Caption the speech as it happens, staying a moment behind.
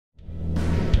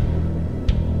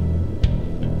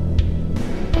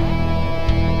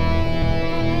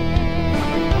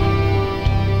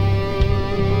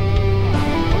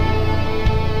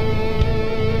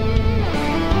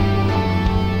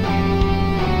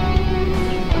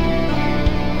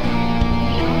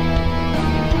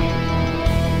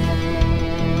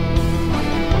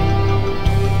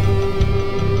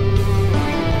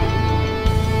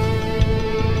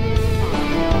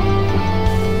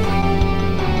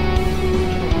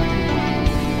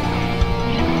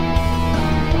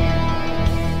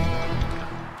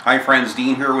Hi friends,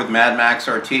 Dean here with Mad Max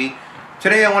RT.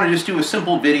 Today I want to just do a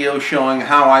simple video showing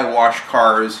how I wash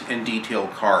cars and detail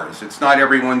cars. It's not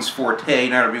everyone's forte,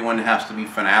 not everyone has to be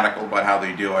fanatical about how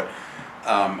they do it.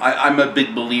 I'm a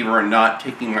big believer in not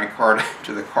taking my car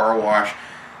to the car wash.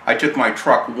 I took my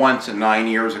truck once in 9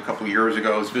 years, a couple of years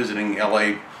ago. I was visiting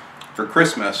LA for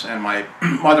Christmas and my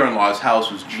mother-in-law's house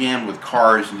was jammed with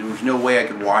cars and there was no way I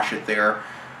could wash it there.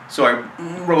 So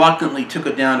I reluctantly took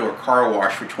it down to a car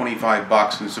wash for 25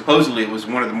 bucks, and supposedly it was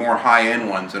one of the more high-end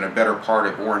ones in a better part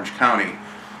of Orange County.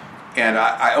 And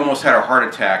I almost had a heart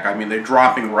attack. I mean, they're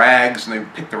dropping rags, and they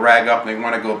pick the rag up, and they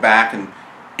want to go back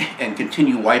and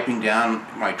continue wiping down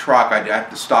my truck. I'd have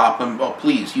to stop them. Oh,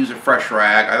 please, use a fresh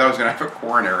rag. I thought I was going to have a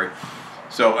coronary.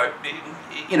 So,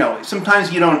 you know,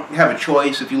 sometimes you don't have a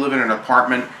choice. If you live in an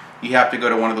apartment, you have to go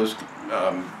to one of those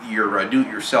your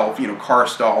do-it-yourself, car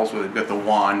stalls where they've got the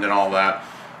wand and all that.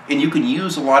 And you can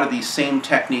use a lot of these same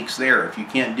techniques there. If you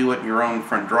can't do it in your own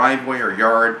front driveway or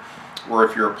yard, or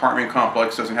if your apartment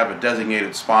complex doesn't have a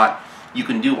designated spot, you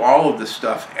can do all of this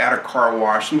stuff at a car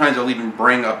wash. Sometimes I'll even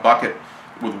bring a bucket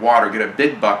with water, get a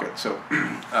big bucket, so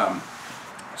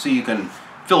so you can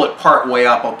fill it part way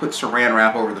up. I'll put saran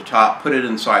wrap over the top, put it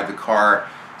inside the car,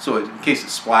 so in case it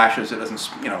splashes, it doesn't,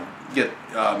 get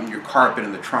your carpet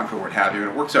in the trunk or what have you,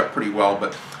 and it works out pretty well.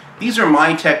 But these are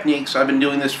my techniques. I've been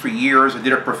doing this for years. I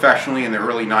did it professionally in the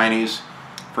early 90s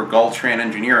for Gulfstream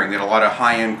Engineering. They had a lot of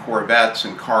high-end Corvettes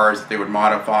and cars that they would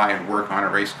modify and work on,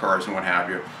 race cars and what have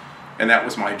you. And that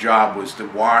was my job, was to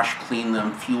wash, clean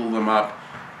them, fuel them up.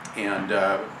 And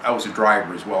I was a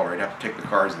driver as well, right? I'd have to take the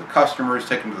cars to the customers,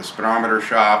 take them to the speedometer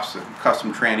shops, the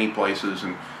custom tranny places,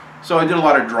 and so I did a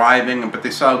lot of driving, but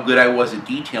they saw how good I was at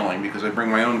detailing because I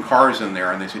bring my own cars in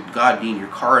there, and they said, "God, Dean, your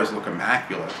cars look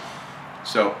immaculate."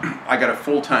 So I got a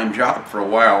full-time job for a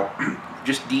while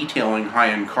just detailing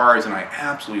high-end cars, and I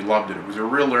absolutely loved it. It was a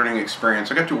real learning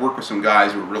experience. I got to work with some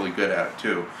guys who were really good at it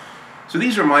too. So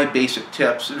these are my basic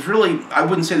tips. There's really, I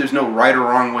wouldn't say there's no right or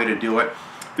wrong way to do it.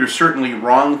 There's certainly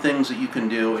wrong things that you can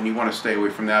do, and you want to stay away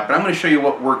from that. But I'm going to show you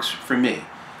what works for me.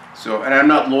 So, and I'm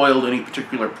not loyal to any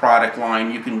particular product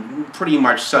line. You can pretty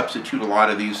much substitute a lot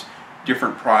of these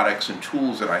different products and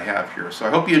tools that I have here. So I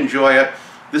hope you enjoy it.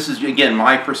 This is, again,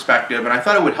 my perspective, and I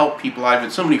thought it would help people. I've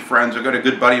had so many friends. I've got a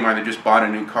good buddy of mine that just bought a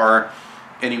new car,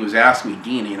 and he was asking me,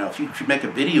 "Dean, if you should make a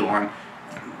video on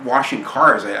washing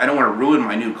cars. I don't want to ruin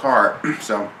my new car."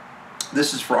 So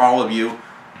this is for all of you,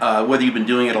 whether you've been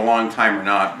doing it a long time or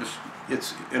not.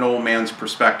 It's an old man's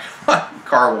perspective on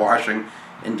car washing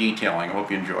and detailing. I hope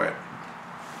you enjoy it.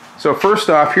 So first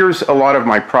off, here's a lot of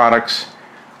my products.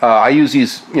 I use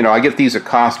these, I get these at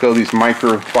Costco, these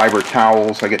microfiber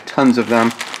towels. I get tons of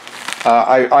them.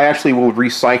 I actually will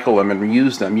recycle them and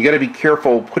reuse them. You got to be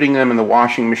careful putting them in the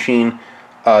washing machine.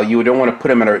 You don't want to put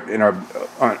them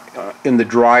in the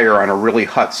dryer on a really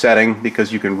hot setting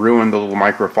because you can ruin the little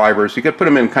microfibers. You got to put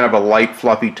them in kind of a light,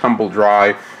 fluffy, tumble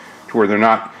dry to where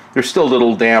they're still a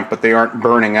little damp, but they aren't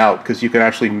burning out because you can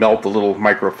actually melt the little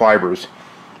microfibers.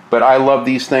 But I love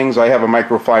these things. I have a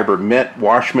microfiber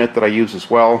wash mitt that I use as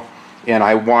well. And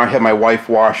I have my wife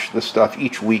wash this stuff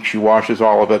each week. She washes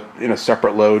all of it in a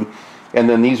separate load. And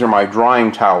then these are my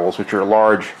drying towels, which are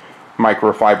large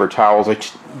microfiber towels. I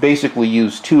basically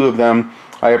use 2 of them.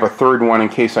 I have a third one in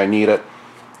case I need it.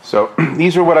 So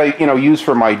these are what I use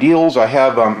for my deals. I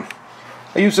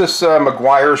use this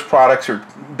Meguiar's products are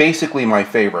basically my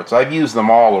favorites. I've used them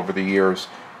all over the years,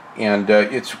 and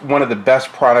it's one of the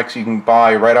best products you can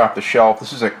buy right off the shelf.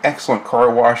 This is an excellent car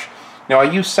wash. Now I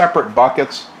use separate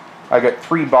buckets. I got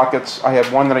 3 buckets. I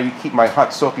have one that I keep my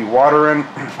hot soapy water in.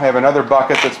 I have another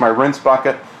bucket that's my rinse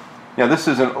bucket. Now this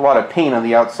isn't a lot of paint on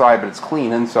the outside, but it's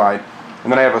clean inside.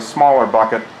 And then I have a smaller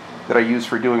bucket that I use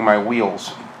for doing my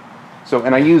wheels. So,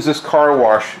 and I use this car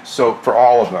wash soap for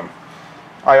all of them.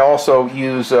 I also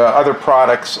use other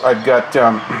products. I've got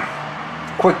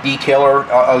quick detailer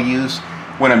I'll use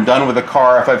when I'm done with the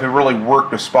car. If I've really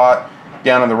worked a spot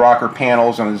down on the rocker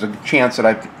panels and there's a chance that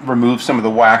I've removed some of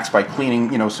the wax by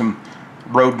cleaning, some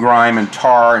road grime and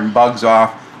tar and bugs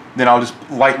off, then I'll just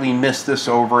lightly mist this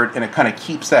over it, and it kind of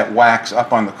keeps that wax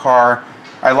up on the car.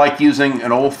 I like using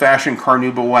an old-fashioned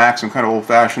carnauba wax. I'm kind of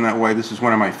old-fashioned that way. This is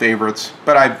one of my favorites,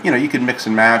 but you can mix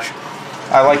and match.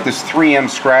 I like this 3M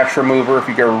scratch remover. If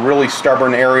you get really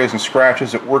stubborn areas and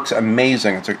scratches, it works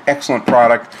amazing. It's an excellent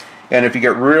product. And if you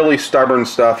get really stubborn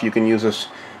stuff, you can use this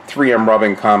 3M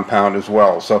rubbing compound as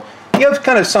well. So you have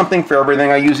kind of something for everything.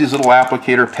 I use these little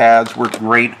applicator pads. Work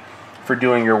great for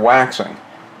doing your waxing.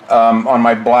 On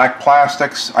my black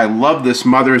plastics, I love this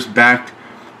Mother's Back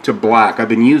to Black. I've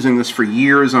been using this for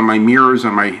years on my mirrors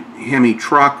on my Hemi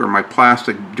truck, or my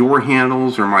plastic door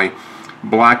handles, or my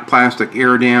black plastic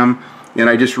air dam. And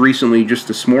I just recently, just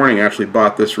this morning, actually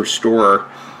bought this Restorer,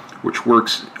 which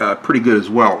works pretty good as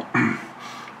well.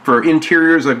 For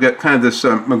interiors, I've got kind of this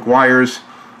Meguiar's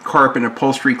carpet and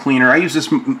upholstery cleaner. I use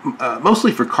this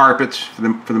mostly for carpets for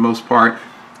the most part,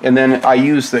 and then I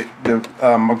use the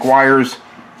Meguiar's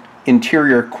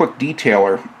interior quick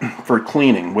detailer for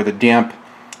cleaning with a damp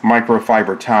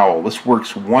microfiber towel. This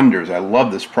works wonders. I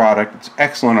love this product. It's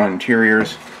excellent on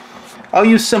interiors. I'll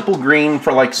use Simple Green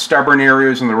for like stubborn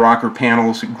areas in the rocker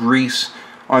panels, grease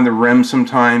on the rim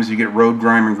sometimes. You get road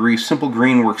grime and grease. Simple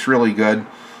Green works really good.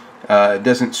 It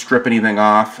doesn't strip anything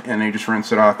off, and you just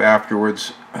rinse it off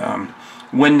afterwards.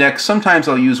 Windex, sometimes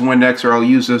I'll use Windex, or I'll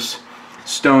use this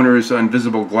Stoner's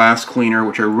Invisible Glass Cleaner,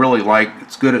 which I really like.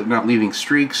 It's good at not leaving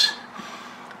streaks.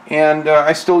 And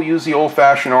I still use the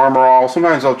old-fashioned Armor All.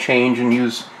 Sometimes I'll change and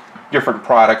use different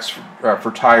products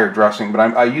for tire dressing, but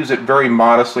I use it very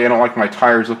modestly. I don't like my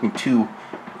tires looking too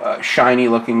shiny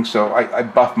looking, so I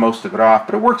buff most of it off,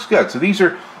 but it works good. So these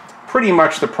are pretty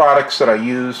much the products that I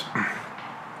use.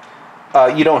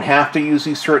 You don't have to use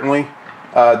these, certainly.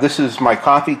 This is my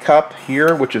coffee cup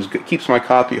here, which keeps my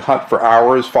coffee hot for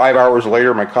hours. 5 hours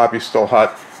later, my coffee's still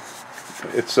hot.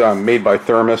 It's made by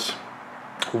Thermos.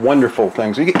 Wonderful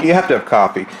things. You have to have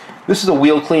coffee. This is a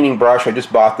wheel cleaning brush. I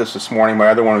just bought this morning. My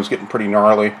other one was getting pretty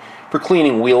gnarly. For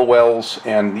cleaning wheel wells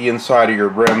and the inside of your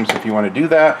rims, if you want to do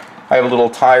that. I have a little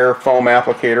tire foam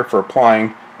applicator for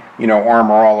applying, you know,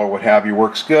 Armor All or what have you.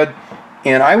 Works good.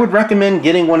 And I would recommend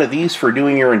getting one of these for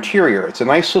doing your interior. It's a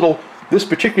nice little, this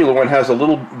particular one has a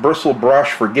little bristle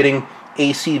brush for getting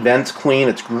AC vents clean.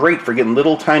 It's great for getting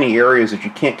little tiny areas that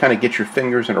you can't kind of get your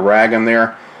fingers and a rag in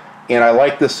there. And I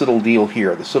like this little deal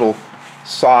here, this little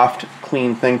soft,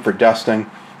 clean thing for dusting,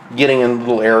 getting in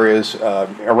little areas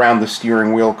around the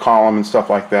steering wheel column and stuff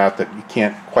like that that you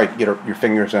can't quite get your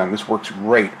fingers in. This works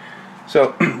great.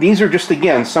 So these are just,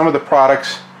 again, some of the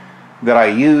products that I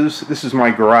use. This is my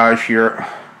garage here.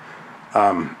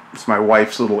 It's my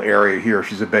wife's little area here.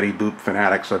 She's a Betty Boop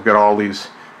fanatic, so I've got all these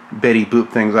Betty Boop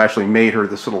things. I actually made her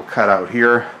this little cutout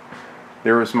here.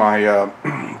 There is my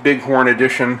Bighorn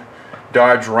Edition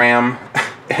Dodge Ram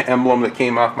emblem that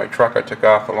came off my truck. I took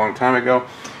off a long time ago.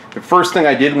 The first thing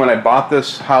I did when I bought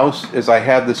this house is I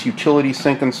had this utility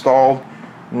sink installed.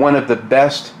 One of the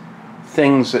best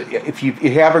things, if you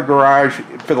have a garage,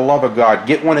 for the love of God,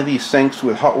 get one of these sinks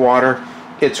with hot water.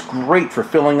 It's great for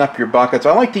filling up your buckets.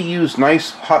 I like to use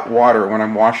nice hot water when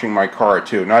I'm washing my car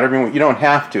too. Not everyone, you don't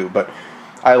have to, but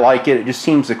I like it. It just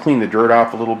seems to clean the dirt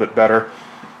off a little bit better.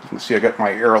 You can see I got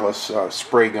my airless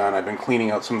spray gun. I've been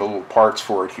cleaning out some of the little parts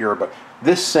for it here, but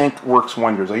this sink works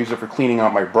wonders. I use it for cleaning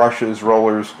out my brushes,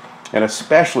 rollers, and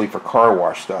especially for car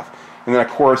wash stuff. And then of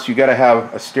course you got to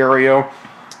have a stereo.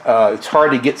 It's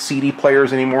hard to get CD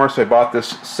players anymore, so I bought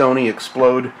this Sony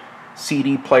Explode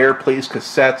CD player. Plays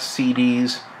cassettes,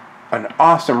 CDs, an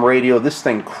awesome radio. This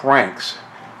thing cranks.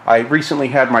 I recently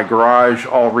had my garage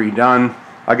all redone.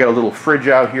 I got a little fridge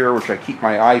out here which I keep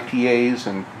my IPAs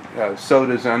and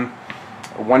sodas in.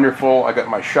 Wonderful. I got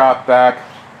my shop vac.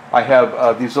 I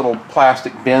have these little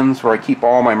plastic bins where I keep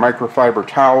all my microfiber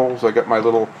towels. I got my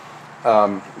little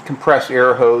compressed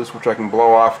air hose which I can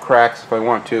blow off cracks if I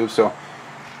want to. So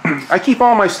I keep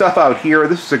all my stuff out here.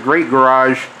 This is a great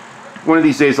garage. One of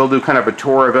these days I'll do kind of a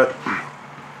tour of it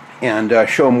and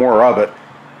show more of it.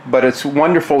 But it's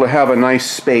wonderful to have a nice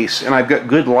space, and I've got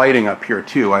good lighting up here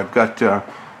too. I've got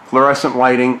fluorescent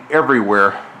lighting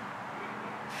everywhere,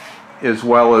 as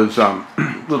well as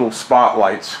little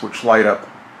spotlights which light up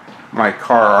my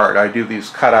car art. I do these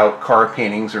cutout car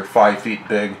paintings. They're 5 feet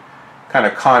big, kind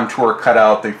of contour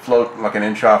cutout. They float like an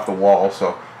inch off the wall.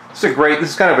 So this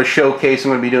is kind of a showcase.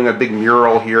 I'm going to be doing a big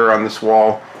mural here on this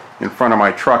wall in front of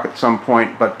my truck at some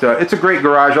point. But it's a great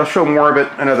garage. I'll show more of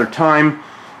it another time.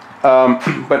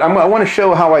 But I want to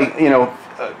show how I,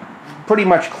 pretty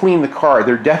much clean the car.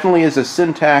 There definitely is a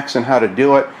syntax in how to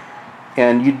do it,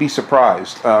 and you'd be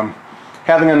surprised.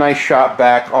 Having a nice shop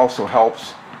vac also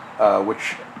helps,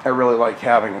 which I really like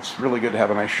having. It's really good to have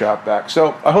a nice shop vac.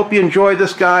 So I hope you enjoyed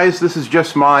this, guys. This is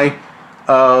just my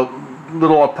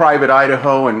little private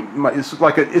Idaho, and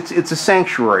it's a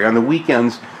sanctuary. On the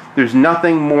weekends, there's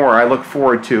nothing more I look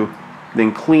forward to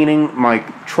than cleaning my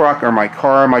truck or my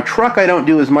car. My truck I don't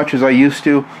do as much as I used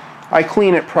to. I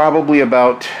clean it probably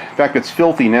about, in fact it's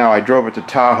filthy now. I drove it to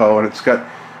Tahoe and it's got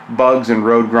bugs and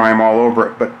road grime all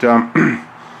over it. But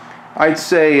I'd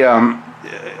say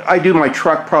I do my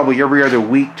truck probably every other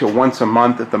week to once a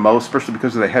month at the most, especially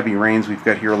because of the heavy rains we've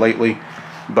got here lately.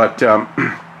 But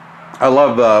I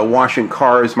love washing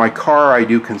cars. My car I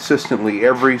do consistently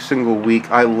every single week.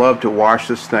 I love to wash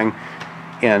this thing.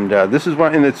 And this is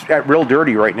one, and it's real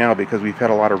dirty right now because we've had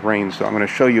a lot of rain. So I'm going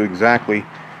to show you exactly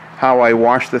how I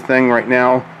wash the thing right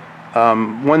now.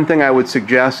 One thing I would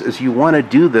suggest is you want to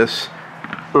do this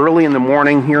early in the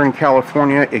morning. Here in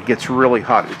California, it gets really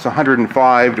hot. It's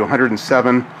 105 to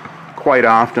 107 quite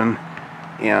often,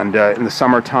 and in the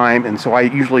summertime. And so I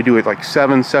usually do it like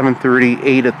 7, 7:30,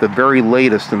 8 at the very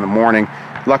latest in the morning.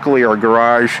 Luckily, our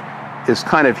garage is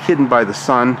kind of hidden by the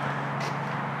sun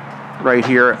right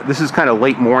here. This is kind of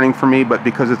late morning for me, but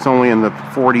because it's only in the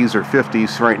 40s or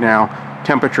 50s right now,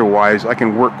 temperature-wise, I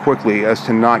can work quickly as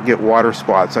to not get water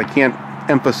spots. I can't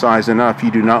emphasize enough,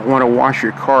 you do not want to wash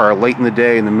your car late in the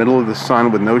day in the middle of the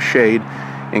sun with no shade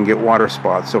and get water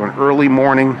spots. So an early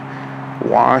morning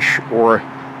wash, or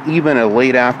even a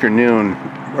late afternoon,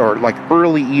 or like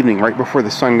early evening right before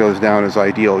the sun goes down, is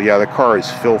ideal. Yeah, the car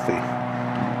is filthy.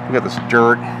 Look at this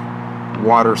dirt,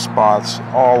 water spots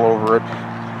all over it.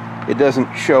 It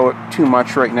doesn't show it too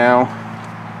much right now.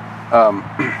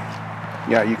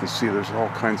 Yeah, you can see there's all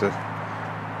kinds of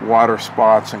water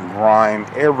spots and grime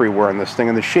everywhere in this thing.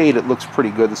 In the shade, it looks pretty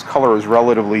good. This color is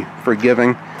relatively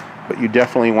forgiving, but you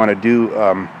definitely want to do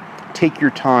take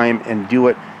your time and do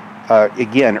it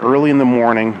again early in the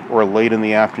morning or late in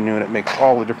the afternoon. It makes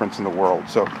all the difference in the world.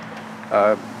 So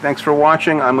thanks for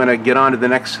watching. I'm going to get on to the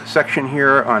next section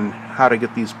here on how to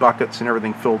get these buckets and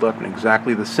everything filled up and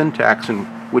exactly the syntax in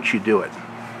which you do it.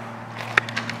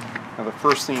 Now the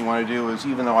first thing you want to do is,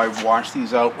 even though I've washed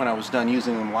these out when I was done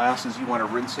using them last, is you want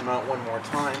to rinse them out one more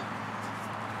time.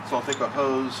 So I'll take a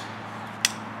hose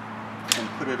and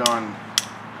put it on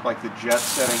like the jet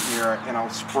setting here, and I'll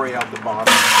spray out the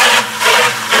bottom.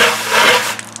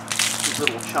 These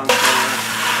little chunks there,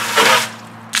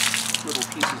 little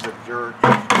pieces of dirt,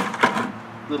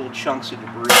 little chunks of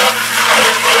debris.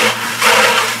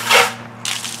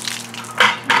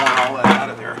 You want all that out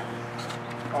of there.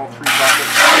 All 3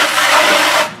 buckets.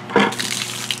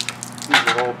 These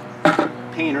are old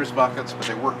painter's buckets, but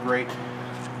they work great.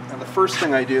 Now the first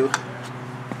thing I do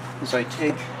is I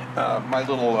take my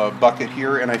little bucket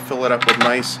here and I fill it up with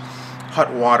nice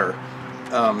hot water,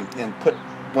 and put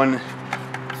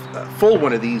full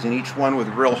one of these in each one with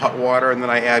real hot water, and then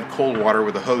I add cold water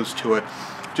with a hose to it,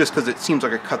 just because it seems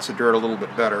like it cuts the dirt a little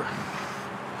bit better.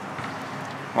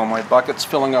 While my bucket's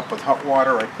filling up with hot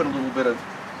water, I put a little bit of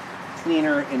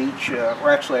cleaner in each, or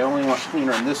actually I only want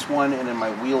cleaner in this one and in my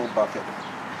wheel bucket.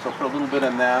 So I'll put a little bit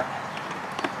in that.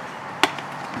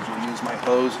 I'll use my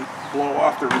hose and blow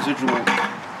off the residual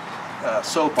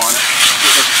soap on it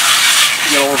to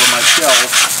get all over my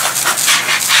shells.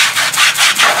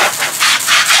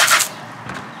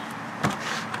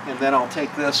 And then I'll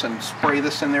take this and spray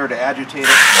this in there to agitate it.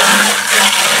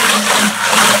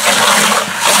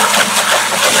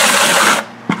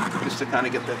 Just to kind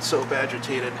of get that soap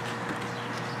agitated.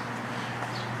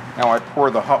 Now I pour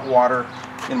the hot water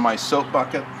in my soap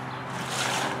bucket.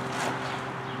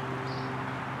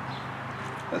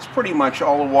 That's pretty much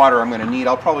all the water I'm going to need.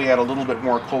 I'll probably add a little bit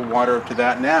more cold water to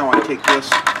that. Now I take this,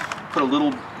 put a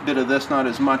little bit of this, not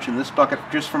as much, in this bucket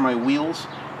just for my wheels.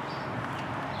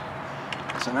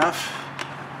 That's enough.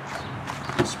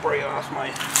 Spray off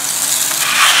my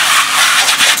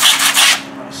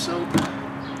soap.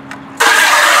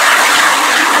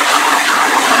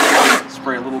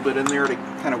 Spray a little bit in there to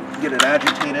kind of get it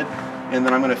agitated, and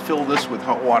then I'm going to fill this with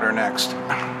hot water next. So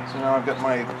now I've got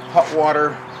my hot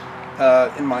water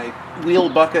in my wheel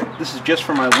bucket. This is just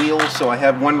for my wheels, so I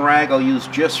have one rag I'll use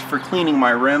just for cleaning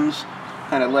my rims.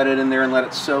 Kind of let it in there and let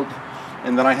it soak.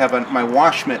 And then I have my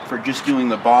wash mitt for just doing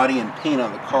the body and paint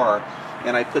on the car,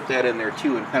 and I put that in there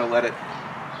too and kind of let it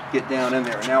get down in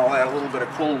there. Now I'll add a little bit of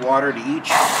cold water to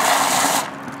each.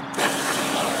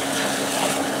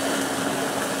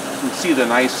 You can see the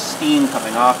nice steam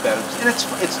coming off that, and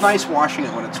it's nice washing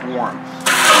it when it's warm.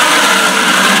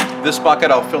 This bucket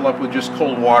I'll fill up with just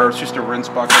cold water. It's just a rinse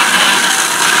bucket.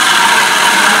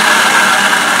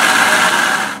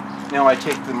 Now I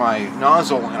take my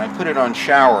nozzle and I put it on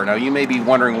shower. Now you may be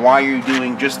wondering, why you're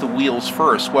doing just the wheels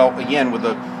first. Well, again, with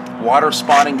the water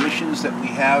spotting issues that we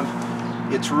have,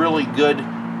 it's really good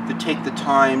to take the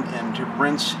time and to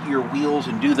rinse your wheels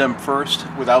and do them first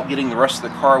without getting the rest of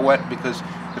the car wet, because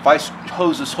if I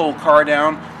hose this whole car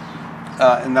down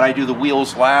and then I do the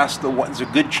wheels last, there's a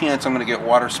good chance I'm going to get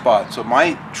water spots. So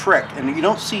my trick, and you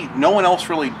don't see, no one else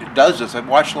really does this. I've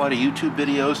watched a lot of YouTube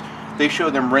videos. They show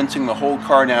them rinsing the whole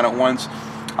car down at once.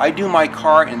 I do my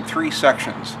car in 3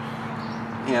 sections,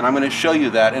 and I'm going to show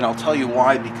you that, and I'll tell you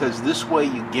why, because this way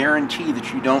you guarantee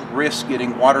that you don't risk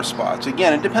getting water spots.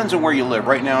 Again, it depends on where you live.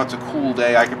 Right now it's a cool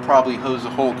day. I could probably hose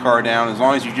the whole car down as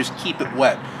long as you just keep it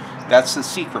wet. That's the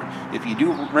secret. If you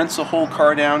do rinse the whole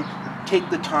car down, take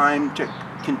the time to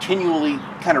continually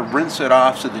kind of rinse it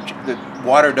off so that the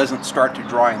water doesn't start to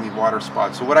dry in the water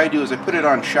spots. So what I do is I put it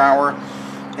on shower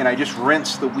and I just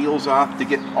rinse the wheels off to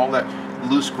get all that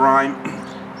loose grime.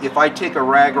 If I take a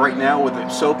rag right now with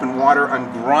soap and water,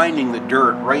 I'm grinding the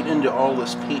dirt right into all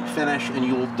this paint finish, and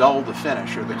you will dull the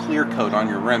finish or the clear coat on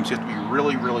your rims. You have to be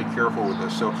really, really careful with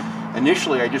this. So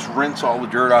initially I just rinse all the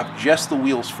dirt off, just the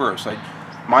wheels first.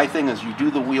 My thing is you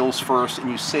do the wheels first and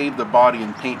you save the body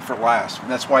and paint for last. And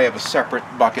that's why I have a separate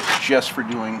bucket just for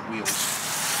doing wheels.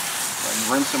 So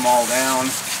I rinse them all down.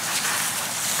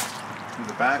 Do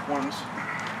the back ones.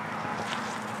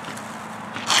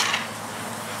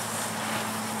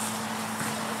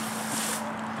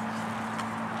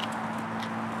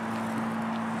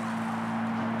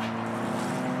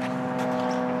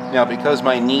 Now, because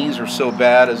my knees are so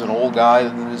bad as an old guy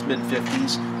in his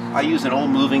mid-50s, I use an old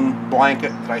moving blanket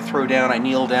that I throw down. I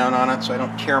kneel down on it so I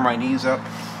don't tear my knees up.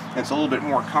 And it's a little bit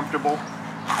more comfortable.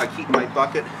 I keep my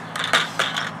bucket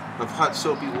of hot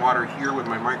soapy water here with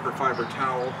my microfiber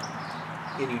towel,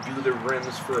 and you do the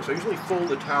rims first. I usually fold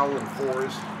the towel in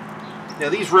fours. Now,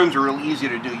 these rims are real easy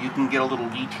to do. You can get a little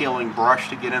detailing brush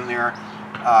to get in there.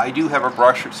 I do have a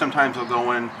brush. Sometimes I'll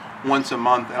go in once a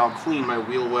month and I'll clean my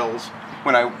wheel wells.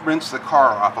 When I rinse the car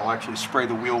off, I'll actually spray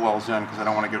the wheel wells in because I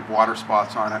don't want to get water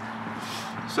spots on it.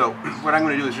 So what I'm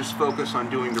going to do is just focus on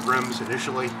doing the rims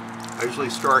initially. I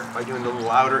usually start by doing the little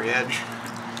outer edge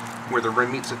where the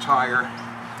rim meets the tire,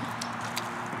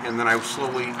 and then I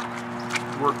slowly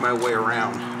work my way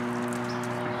around,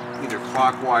 either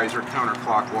clockwise or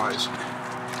counterclockwise.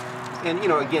 And, you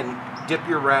know, again, dip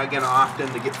your rag in often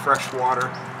to get fresh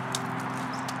water.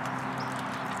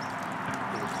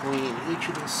 Clean each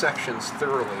of these sections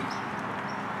thoroughly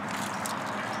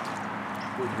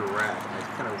with your rag. I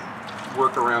kind of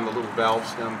work around the little valve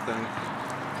stem thing.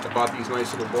 I bought these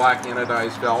nice little black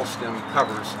anodized valve stem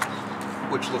covers,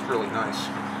 which look really nice.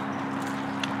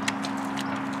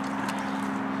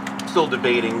 Still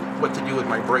debating what to do with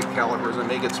my brake calipers. I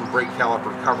may get some brake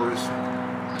caliper covers.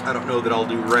 I don't know that I'll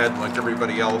do red like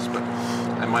everybody else, but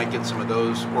I might get some of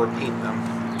those or paint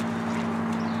them.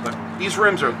 These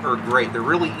rims are great. They're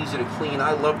really easy to clean.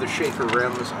 I love the shaker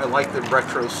rims. I like the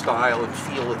retro style and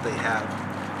feel that they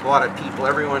have. A lot of people,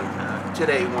 everyone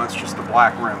today wants just the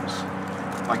black rims,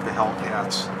 like the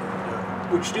Hellcats,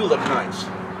 which do look nice.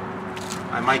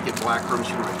 I might get black rims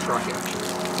for my truck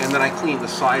actually. And then I clean the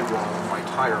sidewall of my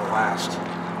tire last.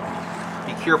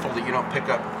 Be careful that you don't pick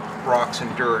up rocks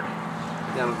and dirt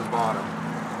down at the bottom.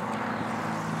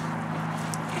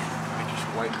 I just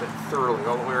wipe it thoroughly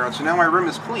all the way around. So now my rim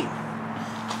is clean.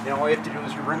 Now all you have to do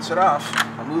is you rinse it off.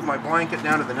 I'll move my blanket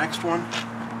down to the next one.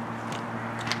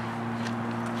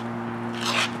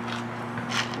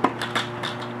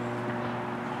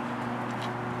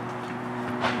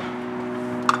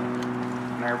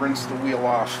 And I rinse the wheel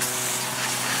off.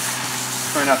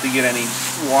 Try not to get any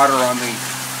water on the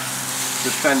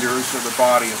fenders or the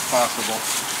body if possible.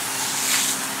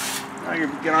 Now you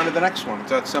get on to the next one.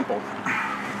 It's that simple.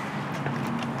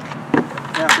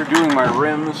 After doing my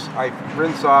rims, I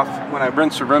rinse off. When I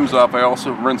rinse the rims off, I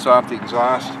also rinse off the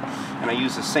exhaust, and I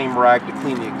use the same rag to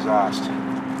clean the exhaust. So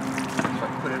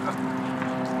I put it up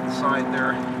the side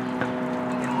there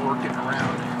and work it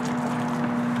around.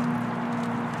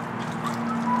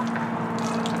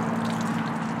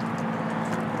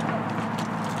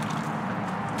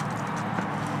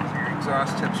 The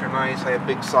exhaust tips are nice. I have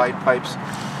big side pipes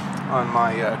on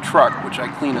my truck, which I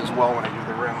clean as well when I do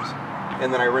the rims.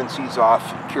 And then I rinse these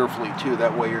off carefully too.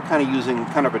 That way you're kind of using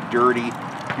kind of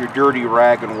your dirty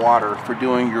rag and water for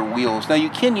doing your wheels. Now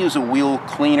you can use a wheel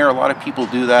cleaner. A lot of people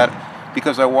do that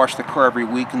because I wash the car every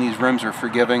week and these rims are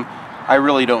forgiving. I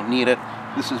really don't need it.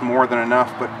 This is more than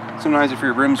enough, but sometimes if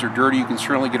your rims are dirty, you can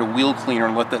certainly get a wheel cleaner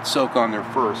and let that soak on there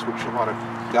first, which a lot of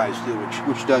guys do,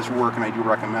 which does work, and I do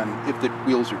recommend if the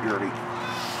wheels are dirty.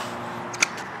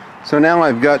 So now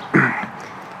I've got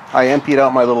I emptied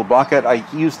out my little bucket. I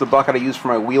use the bucket I use for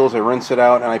my wheels. I rinse it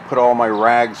out and I put all my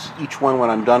rags, each one when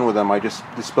I'm done with them, I just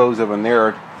dispose of them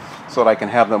there so that I can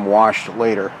have them washed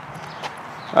later.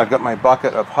 I've got my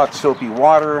bucket of hot soapy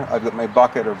water. I've got my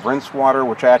bucket of rinse water,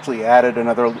 which I actually added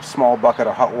another small bucket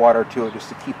of hot water to it just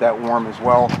to keep that warm as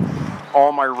well.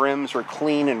 All my rims are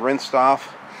clean and rinsed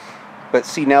off, but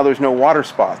see, now there's no water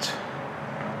spots.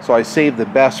 So I saved the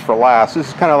best for last. This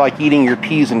is kind of like eating your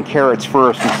peas and carrots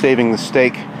first and saving the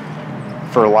steak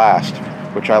for last,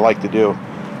 which I like to do.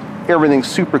 Everything's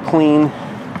super clean.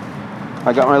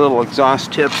 I got my little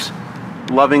exhaust tips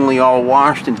lovingly all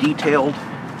washed and detailed,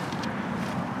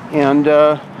 and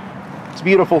it's a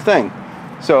beautiful thing.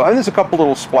 So, and there's a couple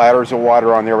little splatters of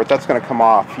water on there, but that's going to come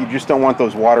off. You just don't want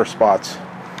those water spots,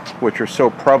 which are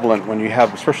so prevalent when you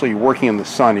have, especially working in the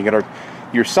sun.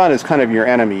 Your sun is kind of your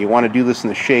enemy. You want to do this in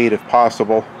the shade if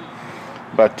possible.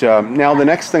 But now the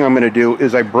next thing I'm going to do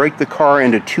is I break the car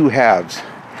into 2 halves,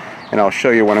 and I'll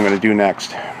show you what I'm going to do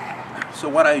next. So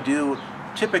what I do,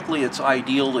 typically it's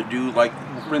ideal to do like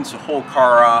rinse the whole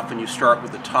car off, and you start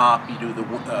with the top, you do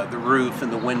the roof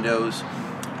and the windows,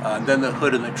 then the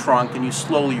hood and the trunk, and you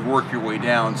slowly work your way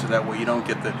down so that way you don't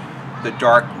get the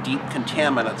dark, deep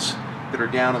contaminants that are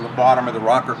down in the bottom of the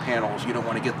rocker panels. You don't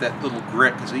want to get that little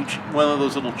grit, because each one of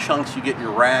those little chunks you get in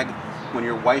your rag, when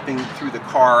you're wiping through the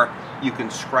car, you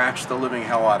can scratch the living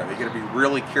hell out of it. You got to be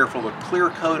really careful. The clear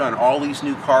coat on all these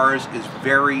new cars is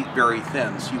very, very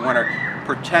thin, so you want to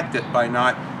protect it by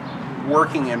not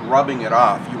working and rubbing it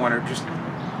off. You want to just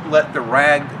let the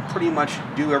rag pretty much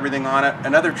do everything on it.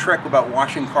 Another trick about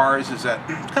washing cars is that,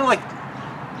 kind of like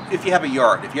if you have a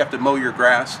yard, if you have to mow your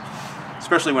grass,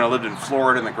 especially when I lived in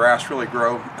Florida and the grass really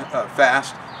grow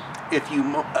fast, if you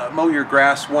mow your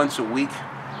grass once a week,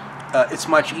 it's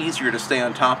much easier to stay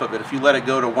on top of it. If you let it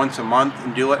go to once a month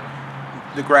and do it,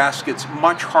 the grass gets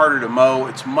much harder to mow.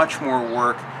 It's much more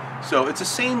work. So it's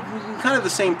kind of the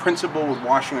same principle with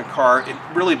washing a car. It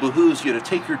really behooves you to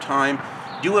take your time,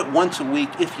 do it once a week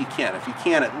if you can. If you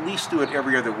can, at least do it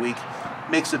every other week.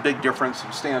 Makes a big difference.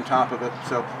 Stay on top of it.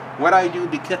 So what I do,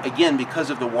 again,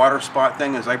 because of the water spot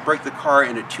thing, is I break the car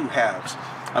into 2 halves.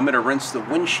 I'm going to rinse the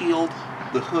windshield,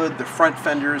 the hood, the front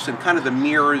fenders, and kind of the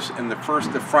mirrors and the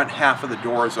front half of the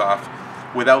doors off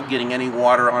without getting any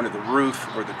water onto the roof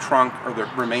or the trunk or the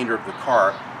remainder of the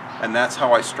car. And that's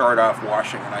how I start off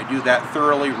washing. And I do that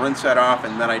thoroughly, rinse that off,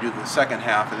 and then I do the second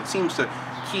half. And it seems to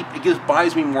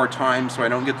buys me more time so I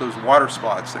don't get those water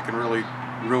spots that can really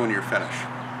ruin your finish.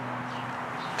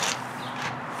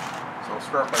 So I'll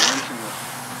start by rinsing the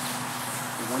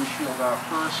windshield off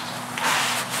first,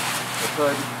 the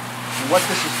hood. And what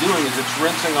this is doing is it's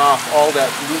rinsing off all that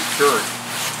loose dirt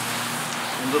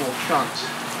in little chunks.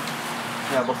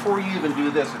 Now before you even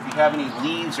do this, if you have any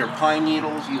leaves or pine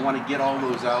needles, you want to get all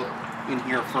those out in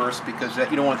here first, because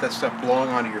you don't want that stuff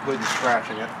blowing onto your hood and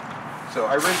scratching it. So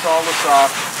I rinse all this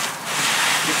off,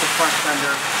 get the front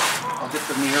fender, I'll get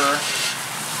the mirror,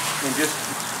 and just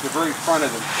the very front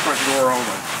of the front door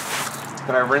only.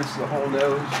 Then I rinse the whole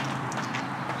nose.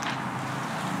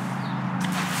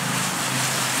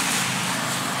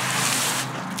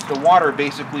 The water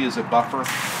basically is a buffer. It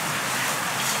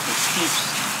keeps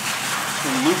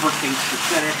and lubricates the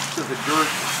finish so the dirt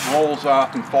rolls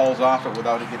off and falls off it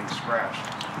without it getting scratched.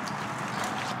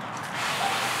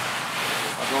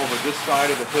 I'll go over this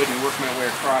side of the hood and work my way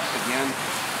across again.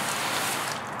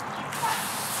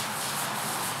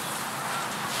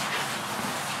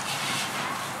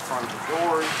 Front of the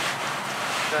doors,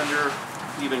 fender,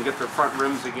 even get the front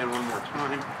rims again one more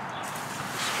time.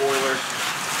 The spoiler,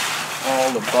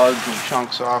 all the bugs and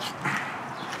chunks off.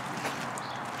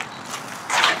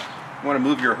 You want to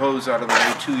move your hose out of the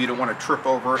way too. You don't want to trip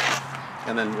over it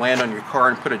and then land on your car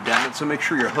and put a dent in it. So make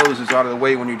sure your hose is out of the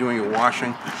way when you're doing your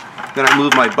washing. Then I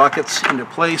move my buckets into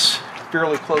place,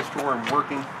 fairly close to where I'm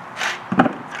working.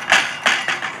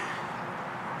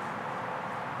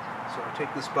 So I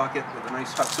take this bucket with a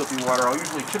nice hot soapy water. I'll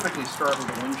typically start with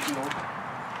the windshield.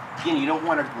 Again, you don't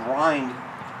want to grind.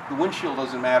 The windshield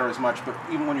doesn't matter as much, but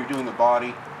even when you're doing the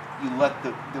body, you let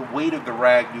the weight of the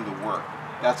rag do the work.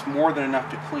 That's more than enough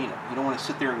to clean it. You don't want to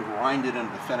sit there and grind it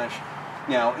into the finish.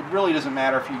 Now, it really doesn't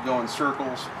matter if you go in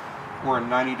circles or in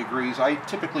 90 degrees. I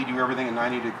typically do everything in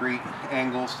 90-degree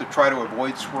angles to try to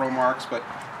avoid swirl marks, but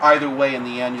either way, in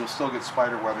the end, you'll still get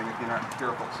spider webbing if you're not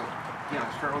careful. So, again,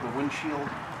 I'll start with the windshield.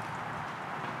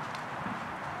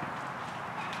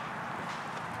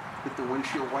 Hit the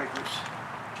windshield wipers.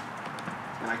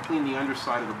 And I clean the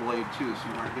underside of the blade too,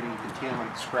 so you aren't getting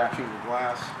contaminant scratching the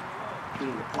glass.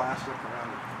 Clean the plastic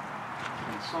around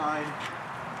the inside.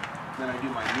 Then I do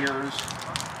my mirrors.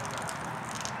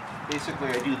 Basically,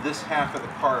 I do this half of the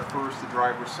car first, the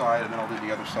driver's side, and then I'll do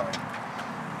the other side.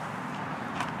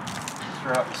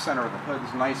 Start out the center of the hood.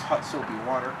 This nice hot soapy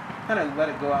water. Kind of let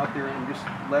it go out there and just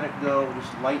let it go,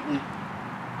 just lightly.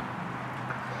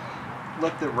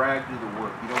 Let the rag do the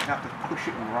work. You don't have to push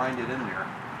it and grind it in there,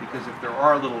 because if there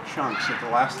are little chunks, at the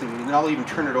last thing, and I'll even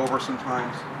turn it over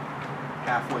sometimes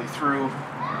halfway through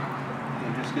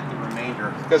and just get the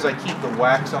remainder. Because I keep the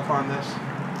wax up on this,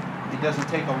 it doesn't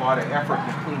take a lot of effort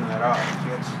to clean that up.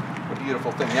 So it's a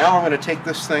beautiful thing. Now I'm going to take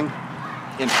this thing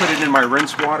and put it in my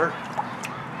rinse water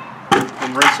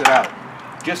and rinse it out,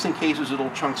 just in case there's little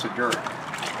chunks of dirt.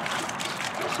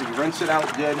 So you rinse it out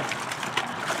good.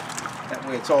 That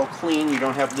way it's all clean. You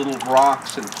don't have little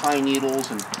rocks and pine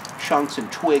needles and chunks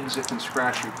and twigs that can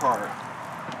scratch your car.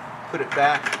 Put it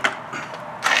back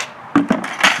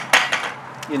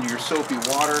into your soapy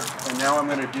water, and now I'm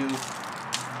going to do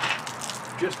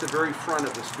just the very front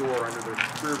of this door under the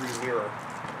rearview mirror.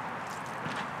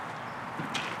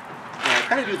 Now I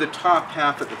kind of do the top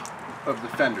half of the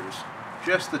fenders,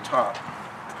 just the top.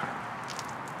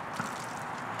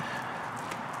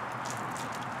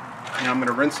 Now I'm going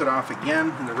to rinse it off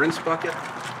again in the rinse bucket.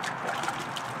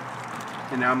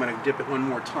 And now I'm going to dip it one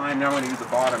more time. Now I'm going to do the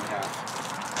bottom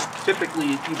half.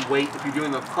 Typically, you'd wait, if you're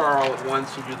doing the car all at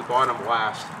once, you do the bottom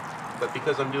last. But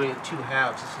because I'm doing it 2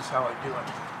 halves, this is how I do it.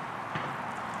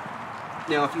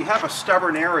 Now if you have a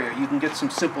stubborn area, you can get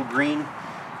some simple green,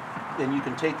 and you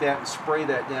can take that and spray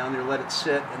that down there, let it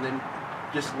sit, and then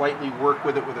just lightly work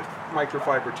with it with a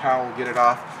microfiber towel, get it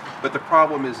off. But the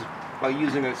problem is, by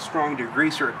using a strong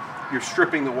degreaser, you're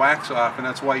stripping the wax off, and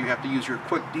that's why you have to use your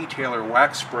quick detailer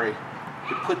wax spray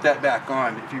to put that back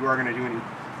on if you are going to do any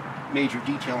major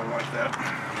detailing like that.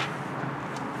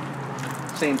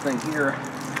 Same thing here.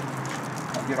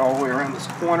 I'll get all the way around this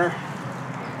corner.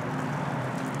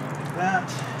 Like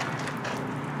that.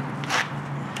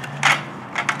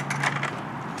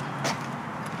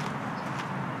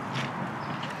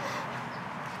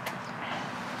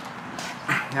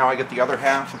 Now I get the other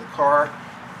half of the car.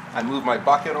 I move my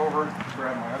bucket over,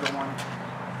 grab my other one.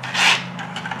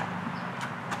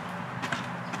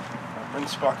 My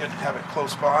rinse bucket, have it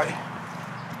close by.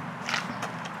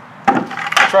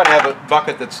 I try to have a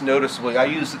bucket that's noticeably, I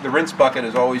use, the rinse bucket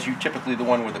is always typically the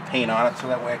one with the paint on it, so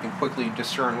that way I can quickly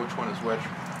discern which one is which.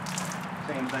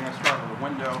 Same thing, I start with the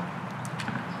window.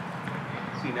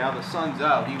 See, now the sun's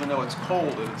out, even though it's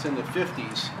cold and it's in the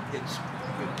 50s,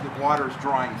 the water's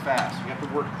drying fast. You have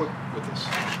to work quick with this.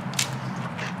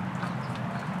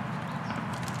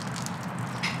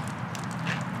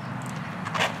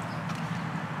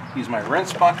 Use my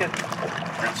rinse bucket,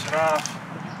 rinse it off,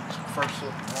 some fresh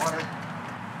soapy water.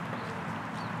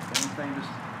 Same thing, just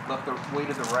let the weight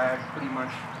of the rag, pretty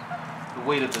much the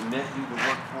weight of the mitt, do the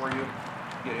work for you.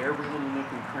 Get every little nook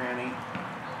and cranny.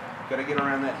 Got to get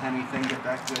around that Hemi thing, get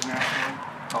that good naturally.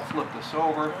 I'll flip this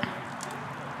over,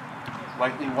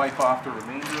 lightly wipe off the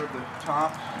remainder of the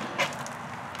top,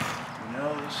 the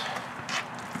nose,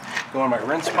 go in my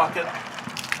rinse bucket,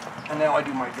 and now I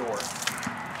do my door.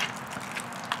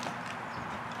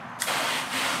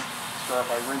 Start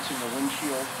by rinsing the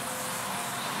windshield.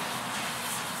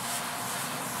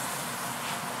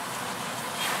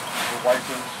 The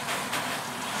wipers,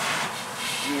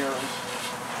 mirrors.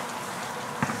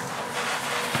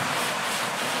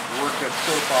 Work that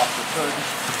soap off the hood.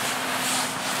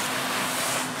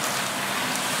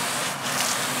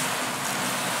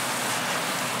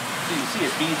 So you see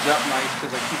it beads up nice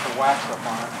because I keep the wax up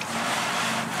on it.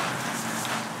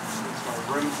 Rinse my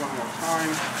rims one more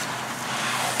time.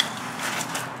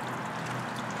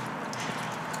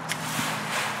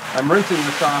 I'm rinsing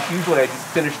this off. Usually I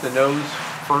finish the nose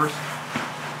first,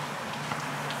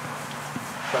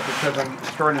 but because I'm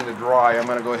starting to dry, I'm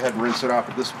going to go ahead and rinse it off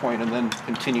at this point and then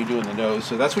continue doing the nose.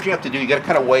 So that's what you have to do. You got to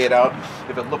kind of weigh it out.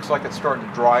 If it looks like it's starting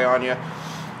to dry on you,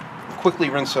 quickly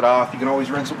rinse it off. You can always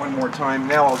rinse it one more time.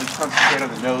 Now I'll just concentrate on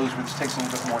the nose, which takes a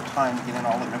little bit more time to get in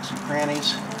all the nooks and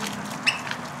crannies.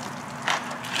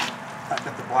 I've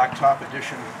got the Blacktop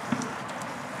Edition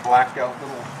blacked out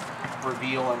little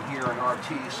reveal in here in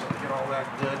RT, so to get all that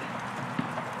good.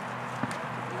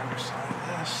 The underside of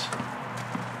this.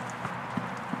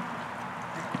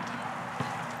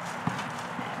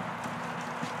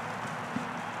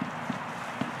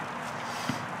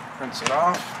 Rinse it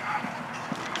off.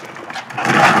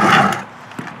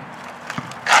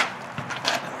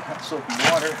 Hot soapy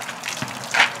water.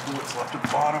 See what's left at the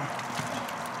bottom.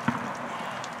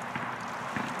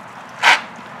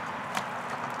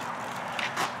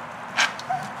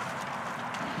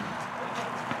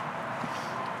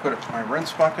 Put it in my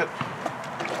rinse bucket,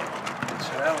 rinse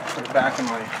it out, put it back in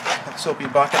my soapy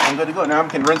bucket. I'm good to go. Now I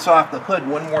can rinse off the hood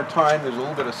one more time. There's a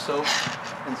little bit of soap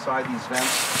inside these vents.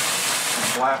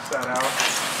 And blast that out.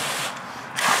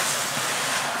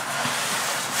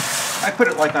 I put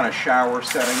it like on a shower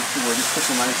setting, so where it just puts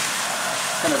a nice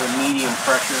kind of a medium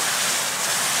pressure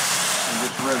and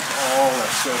just rinse all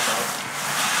that soap out.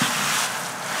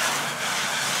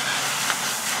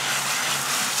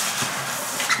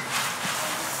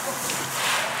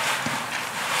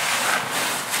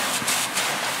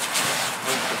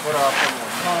 Put off one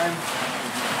more time.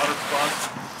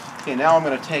 Okay, now I'm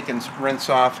going to take and rinse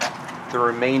off the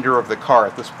remainder of the car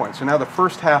at this point. So now the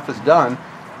first half is done.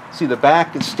 See, the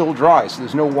back is still dry, so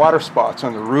there's no water spots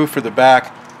on the roof or the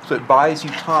back So it buys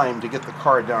you time to get the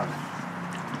car done.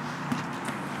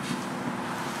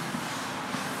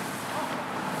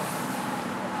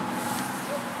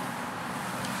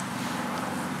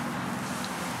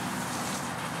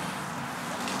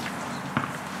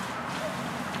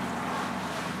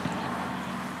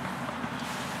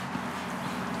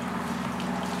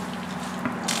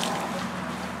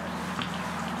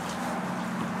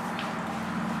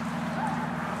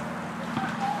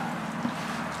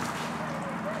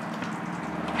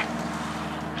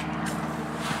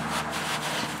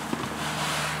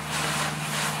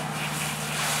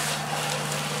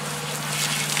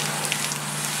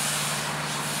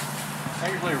 I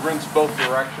usually rinse both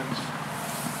directions,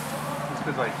 just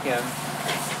because I can,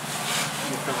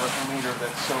 get the remainder of that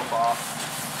soap off.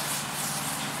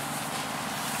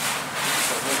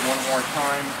 So I rinse one more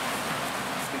time,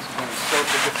 in case there's any soap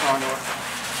that gets onto it.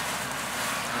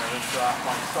 And rinse it off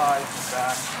on the sides and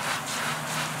back.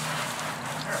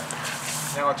 There.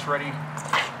 Now it's ready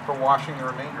for washing the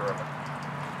remainder of it.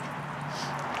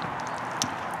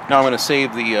 Now I'm going to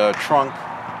save the trunk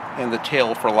and the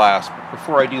tail for last. But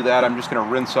before I do that, I'm just going to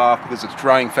rinse off, because it's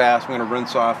drying fast, I'm going to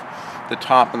rinse off the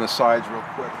top and the sides real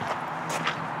quick.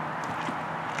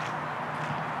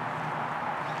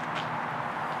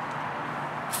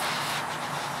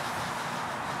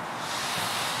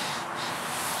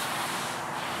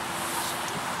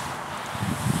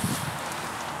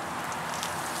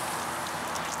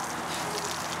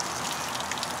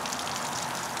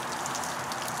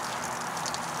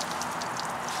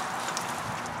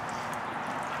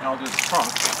 Now I'll do the trunk.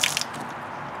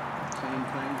 Same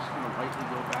thing, just going to lightly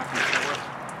go back and forth,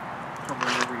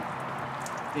 covering every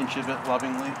inch of it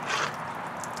lovingly.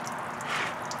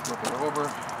 Flip it over.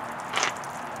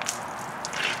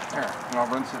 There, and I'll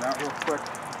rinse it out real quick.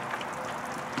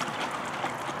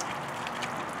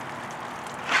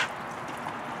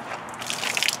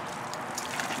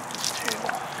 Get this tail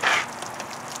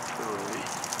thoroughly.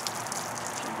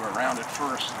 So go around it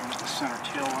first. I get the center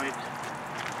tail light.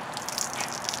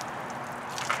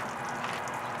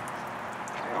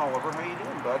 Oliver, how you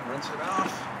doing, bud? Rinse it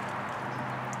off.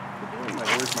 What are you doing?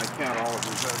 Where's my cat?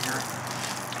 Oliver's out here.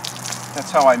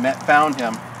 That's how I found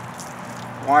him.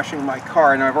 Washing my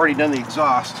car, and I've already done the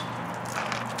exhaust, so I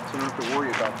don't have to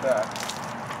worry about that.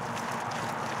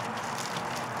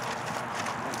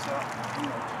 Rinse out one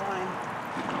more time.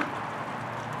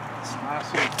 This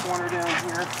last little corner down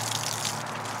here.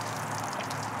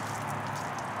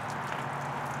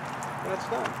 That's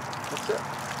done. That's it.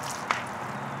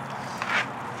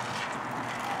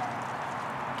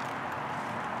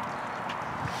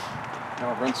 Now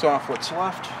I'll rinse off what's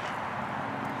left.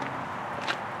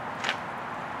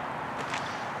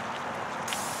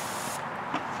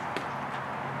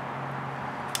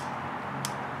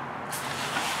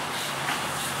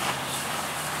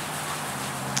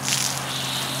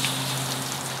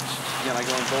 Again, I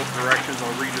go in both directions.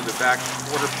 I'll redo the back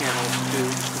quarter panels too,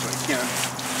 just because I can.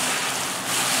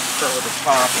 Start with the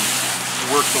top and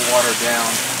work the water down.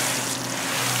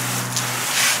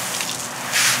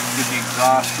 Get the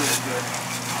exhaust real good.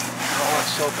 All that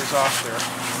soap is off there.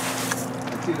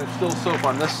 See, there's still soap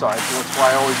on this side, so that's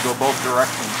why I always go both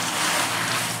directions.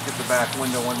 Get the back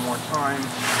window one more time,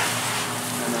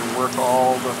 and then work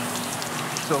all the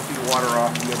soapy water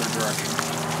off the other direction.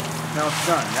 Now it's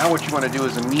done. Now what you want to do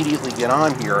is immediately get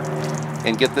on here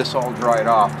and get this all dried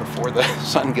off before the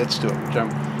sun gets to it, which I'm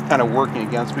kind of working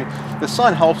against me. The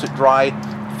sun helps it dry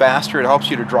faster. It helps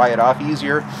you to dry it off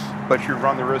easier, but you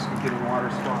run the risk of getting water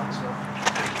spots.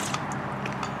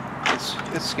 So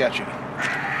it's sketchy.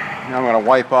 Now I'm going to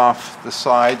wipe off the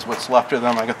sides, what's left of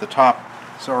them. I got the top,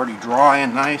 it's already dry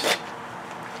and nice.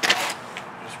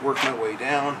 Just work my way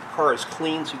down. The car is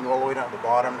clean, so you can go all the way down to the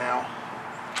bottom now.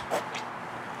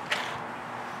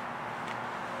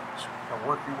 Just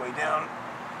work your way down.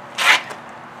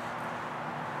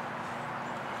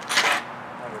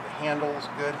 Under the handles,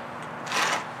 good.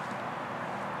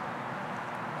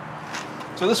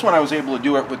 So this one I was able to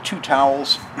do it with 2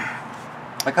 towels.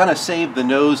 I kind of saved the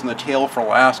nose and the tail for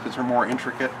last because they're more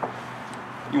intricate.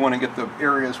 You want to get the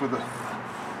areas where the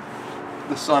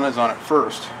sun is on it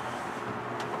first.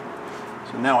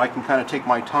 So now I can kind of take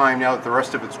my time now that the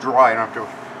rest of it's dry. I don't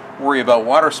have to worry about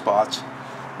water spots,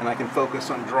 and I can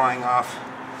focus on drying off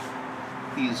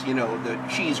these, you know, the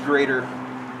cheese grater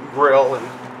grill and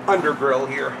under grill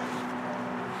here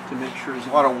to make sure there's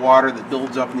a lot of water that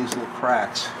builds up in these little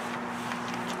cracks. So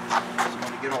I'm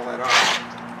going to get all that off.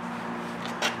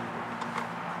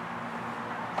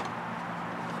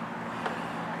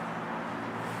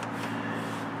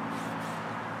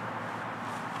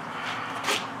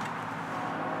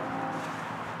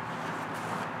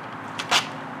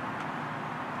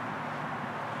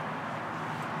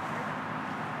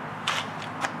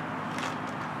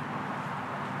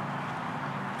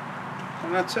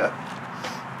 And that's it.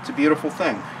 It's a beautiful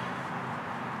thing.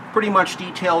 Pretty much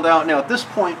detailed out. Now at this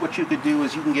point what you could do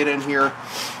is you can get in here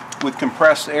with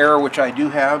compressed air, which I do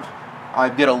have.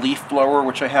 I've got a leaf blower,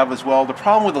 which I have as well. The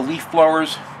problem with the leaf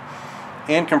blowers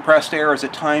and compressed air is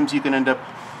at times you can end up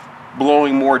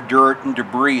blowing more dirt and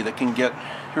debris that can get...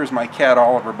 Here's my cat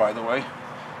Oliver, by the way.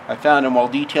 I found him while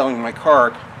detailing my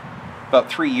car about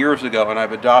 3 years ago, and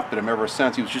I've adopted him ever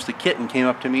since. He was just a kitten, came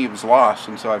up to me, he was lost,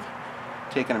 and so I've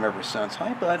taken him ever since.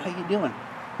 Hi bud, how you doing?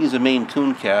 He's a Maine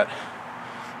Coon cat.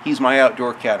 He's my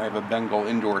outdoor cat. I have a Bengal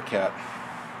indoor cat.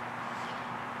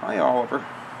 Hi Oliver.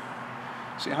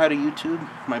 Say hi to YouTube,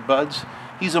 my buds.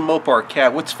 He's a Mopar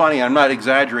cat. What's funny, I'm not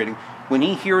exaggerating, when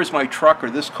he hears my truck or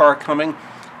this car coming,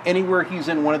 anywhere he's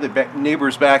in one of the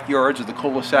neighbor's backyards or the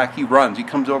cul-de-sac, he runs. He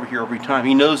comes over here every time.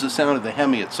 He knows the sound of the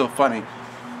Hemi. It's so funny.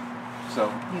 So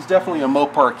he's definitely a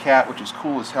Mopar cat, which is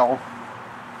cool as hell.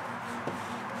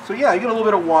 So yeah, you get a little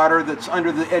bit of water that's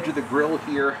under the edge of the grill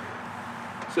here.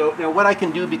 So now what I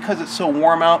can do, because it's so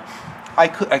warm out, I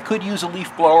could use a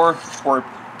leaf blower or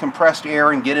compressed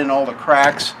air and get in all the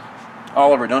cracks.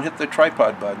 Oliver, don't hit the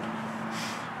tripod, bud.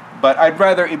 But I'd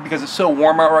rather, because it's so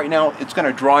warm out right now, it's going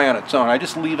to dry on its own. I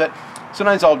just leave it.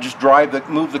 Sometimes I'll just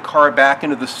move the car back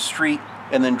into the street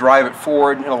and then drive it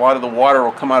forward, and a lot of the water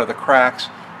will come out of the cracks,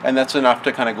 and that's enough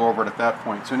to kind of go over it at that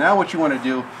point. So now what you want to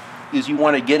do is you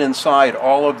want to get inside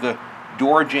all of the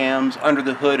door jambs, under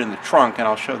the hood, and the trunk, and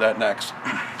I'll show that next.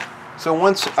 So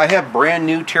once I have brand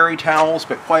new terry towels,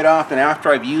 but quite often after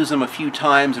I've used them a few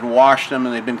times and washed them,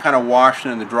 and they've been kind of washed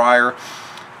in the dryer,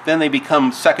 then they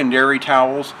become secondary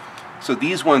towels. So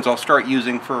these ones I'll start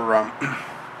using for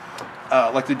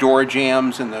like the door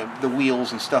jambs and the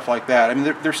wheels and stuff like that. I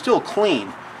mean, they're still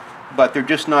clean, but they're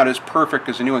just not as perfect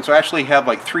as the new ones. So I actually have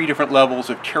like 3 different levels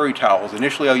of terry towels.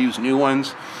 Initially I'll use new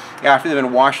ones. After they've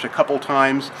been washed a couple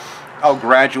times, I'll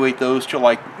graduate those to,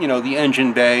 like, you know, the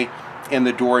engine bay and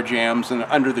the door jambs and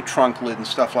under the trunk lid and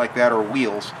stuff like that, or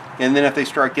wheels. And then if they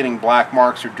start getting black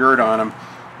marks or dirt on them,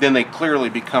 then they clearly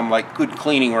become like good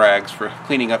cleaning rags for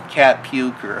cleaning up cat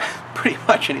puke or pretty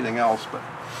much anything else. But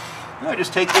I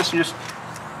just take this and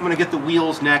I'm going to get the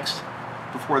wheels next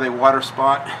before they water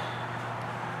spot.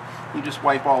 You just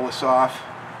wipe all this off.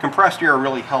 Compressed air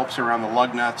really helps around the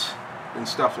lug nuts and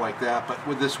stuff like that, but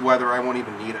with this weather I won't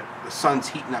even need it. The sun's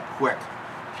heating up quick.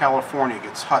 California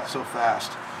gets hot so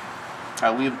fast. I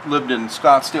lived in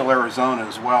Scottsdale, Arizona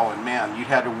as well, and man, you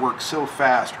had to work so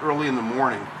fast early in the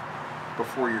morning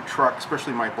before your truck,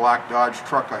 especially my black Dodge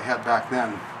truck I had back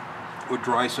then, would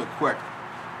dry so quick.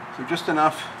 So just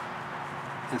enough,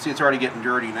 and see it's already getting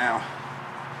dirty now.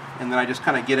 And then I just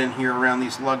kind of get in here around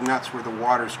these lug nuts where the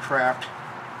water's trapped.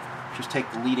 Just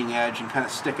take the leading edge and kind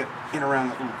of stick it in around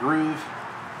that little groove,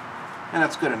 and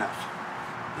that's good enough.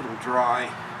 It'll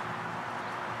dry.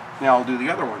 Now I'll do the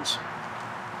other ones.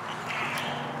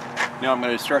 Now I'm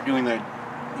going to start doing the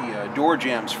door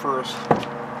jambs first.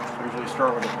 I usually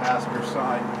start with the passenger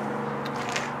side.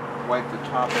 Wipe the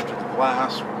top edge of the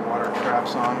glass where the water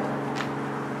traps on.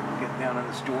 Get down on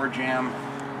this door jamb.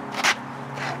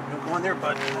 Don't go in there,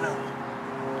 bud. I know.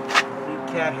 Leave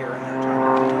cat hair in there.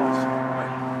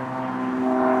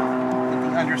 Get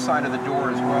the underside of the door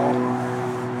as well.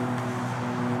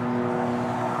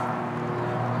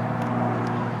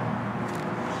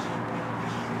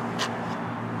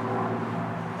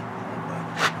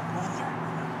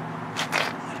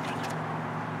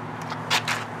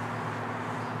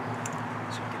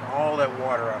 All that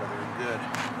water out of there, good.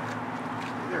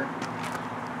 Hey there.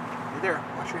 Hey there.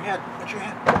 Watch your head. Watch your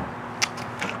head.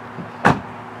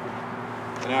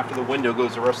 And after the window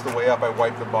goes the rest of the way up, I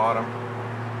wipe the bottom.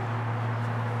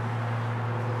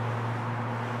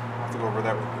 I'll have to go over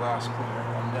that with glass cleaner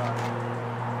when I'm done.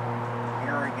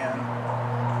 Here again.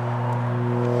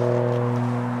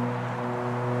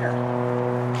 Here.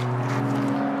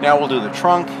 Now we'll do the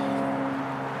trunk.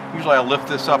 Usually I'll lift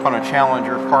this up on a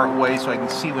Challenger part way so I can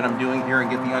see what I'm doing here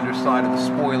and get the underside of the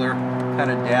spoiler,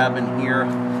 kind of dab in here,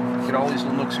 get all these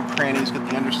little nooks and crannies, get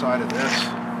the underside of this,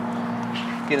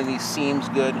 getting these seams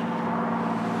good.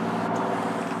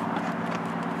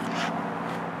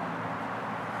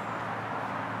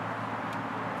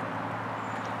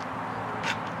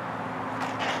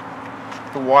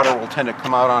 The water will tend to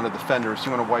come out onto the fender, so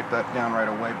you want to wipe that down right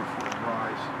away before it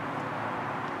dries.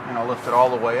 And I'll lift it all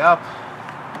the way up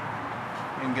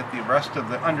and get the rest of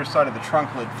the underside of the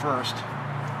trunk lid first.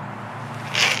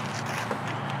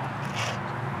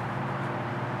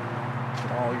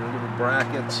 Get all your little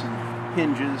brackets and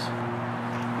hinges.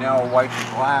 Now I'll wipe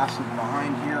the glass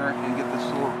behind here and get this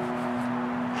little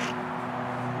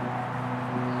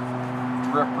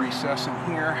drip recess in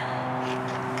here.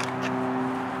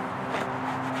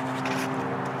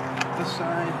 this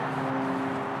side.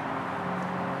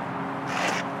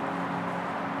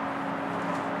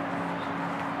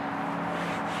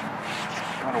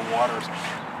 A lot of water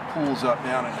pools up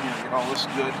down in here. Get all this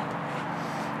good.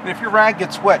 And if your rag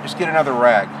gets wet, just get another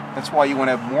rag. That's why you want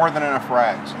to have more than enough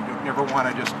rags. You don't never want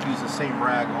to just use the same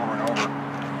rag over and over.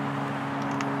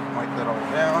 Wipe that all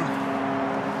down.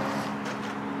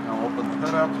 Now open the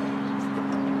hood up.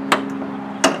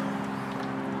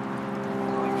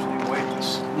 Usually wipe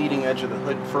this leading edge of the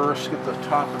hood first. Get the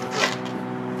top of the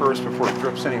hood first before it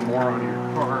drips any more onto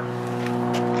your car.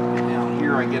 And down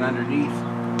here I get underneath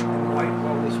and wipe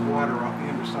all this water off the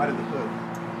underside of the hood,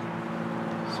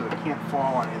 so it can't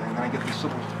fall on anything. Then I get this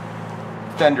little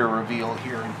fender reveal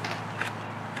here and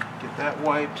get that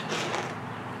wiped.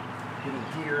 Get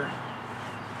in here.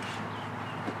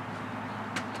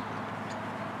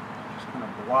 Just kind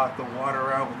of blot the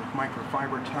water out with a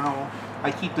microfiber towel.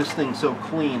 I keep this thing so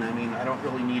clean. I mean, I don't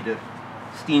really need to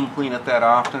steam clean it that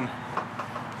often.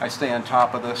 I stay on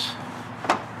top of this.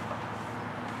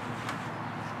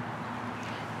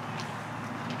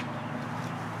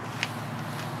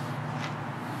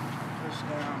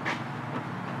 Down.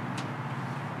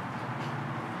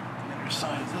 The other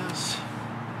side of this.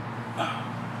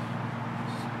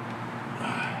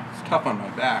 It's tough on my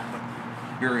back, but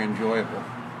very enjoyable.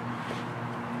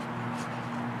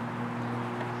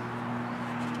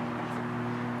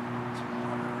 Some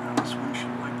water around this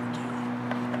windshield wiper too.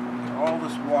 Get all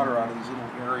this water out of these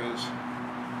little areas.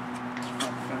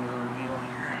 Front fender reveal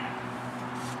here.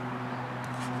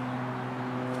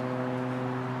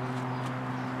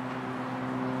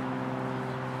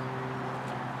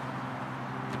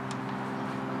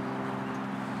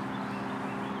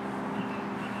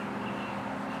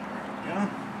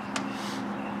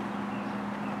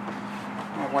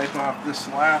 I'll wipe off this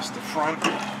last, the front.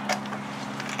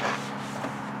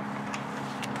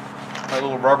 My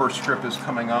little rubber strip is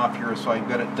coming off here, so I've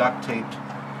got it duct taped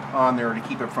on there to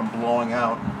keep it from blowing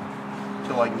out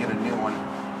until I can get a new one.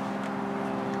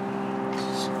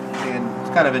 And it's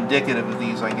kind of indicative of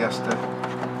these, I guess, to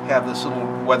have this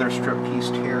little weather strip piece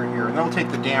tear here. And then I'll take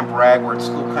the damp rag where it's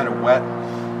still kind of wet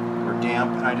or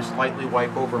damp, and I just lightly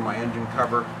wipe over my engine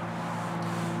cover.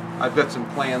 I've got some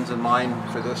plans in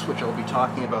mind for this, which I'll be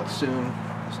talking about soon,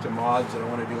 as to mods that I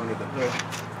want to do under the hood.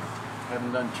 I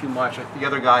haven't done too much. The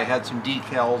other guy had some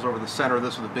decals over the center of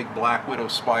this with a big black widow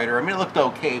spider. I mean, it looked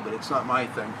okay, but it's not my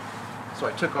thing. So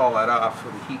I took all that off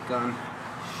with a heat gun.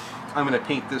 I'm going to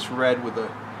paint this red with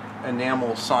a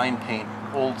enamel sign paint,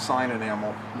 old sign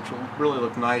enamel, which will really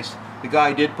look nice. The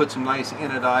guy did put some nice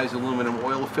anodized aluminum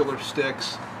oil filler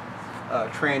sticks,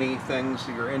 tranny things,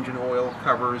 your engine oil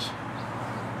covers,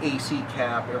 AC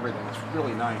cap, everything. It's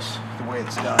really nice the way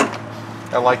it's done.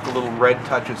 I like the little red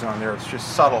touches on there. It's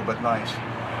just subtle but nice.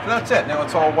 So that's it. Now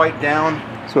it's all wiped down.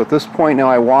 So at this point now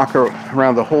I walk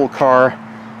around the whole car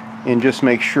and just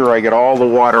make sure I get all the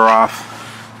water off,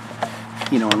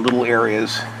 you know, in little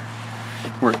areas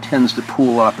where it tends to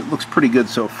pool up. It looks pretty good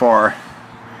so far.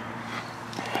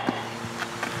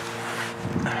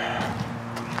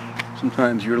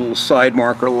 Sometimes your little side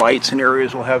marker lights in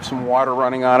areas will have some water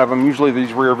running out of them. Usually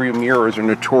these rear view mirrors are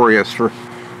notorious for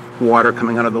water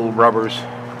coming out of the little rubbers.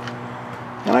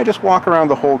 And I just walk around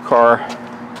the whole car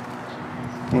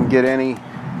and get any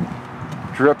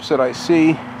drips that I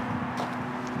see.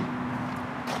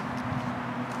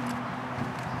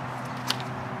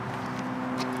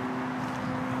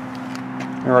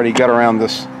 I already got around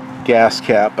this gas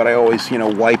cap, but I always, you know,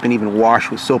 wipe and even wash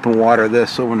with soap and water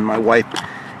this, so when my wife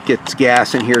gets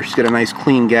gas in here, she's got a nice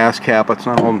clean gas cap. It's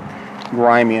not all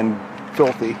grimy and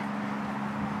filthy.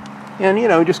 And, you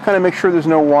know, just kind of make sure there's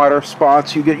no water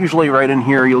spots. You get usually right in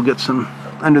here, you'll get some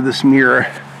under this mirror,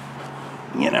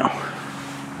 you know.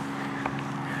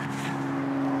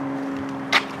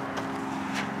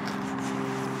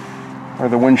 Or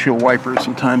the windshield wipers,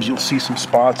 sometimes you'll see some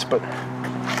spots, but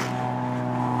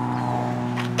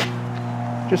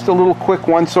just a little quick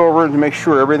once over to make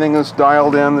sure everything is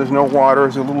dialed in. There's no water.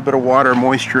 There's a little bit of water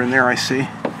moisture in there, I see.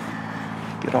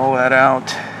 Get all that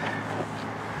out.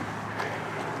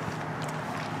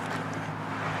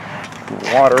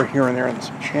 Water here and there in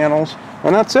some channels.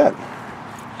 And that's it.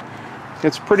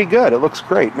 It's pretty good. It looks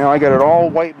great. Now I got it all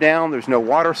wiped down. There's no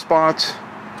water spots.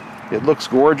 It looks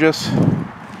gorgeous.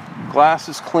 Glass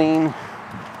is clean.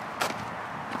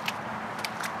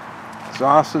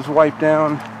 Exhaust is wiped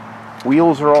down.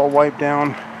 Wheels are all wiped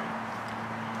down.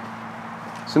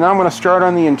 So now I'm going to start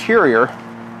on the interior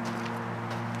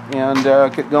and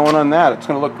get going on that. It's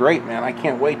going to look great, man. I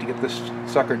can't wait to get this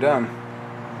sucker done.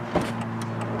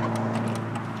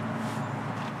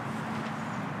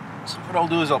 So what I'll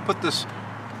do is I'll put this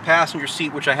passenger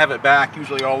seat, which I have it back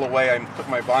usually all the way, I put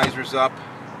my visors up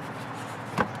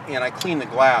and I clean the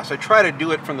glass. I try to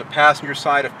do it from the passenger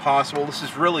side if possible. This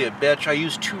is really a bitch. I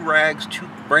use 2 rags, 2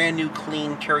 brand new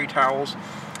clean terry towels.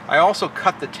 I also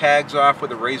cut the tags off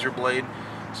with a razor blade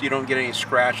so you don't get any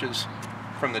scratches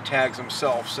from the tags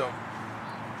themselves. So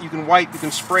you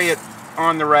can spray it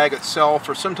on the rag itself,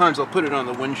 or sometimes I'll put it on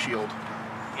the windshield.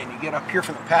 And you get up here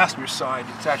from the passenger side,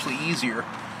 it's actually easier.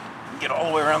 You get all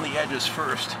the way around the edges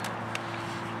first.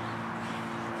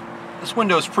 This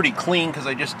window is pretty clean because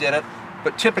I just did it,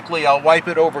 but typically I'll wipe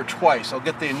it over twice. I'll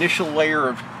get the initial layer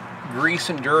of grease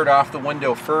and dirt off the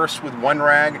window first with 1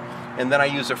 rag, and then I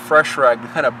use a fresh rag to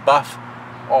kind of buff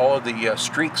all of the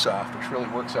streaks off, which really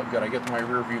works out good. I get to my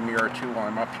rear view mirror too while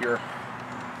I'm up here.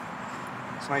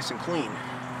 It's nice and clean.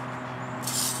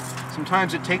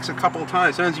 Sometimes it takes a couple of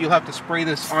times. Sometimes you'll have to spray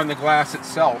this on the glass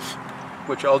itself,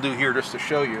 which I'll do here just to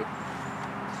show you.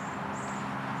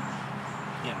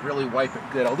 And really wipe it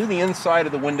good. I'll do the inside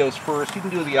of the windows first. You can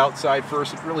do the outside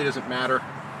first. It really doesn't matter.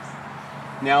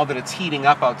 Now that it's heating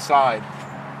up outside,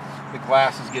 the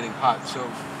glass is getting hot.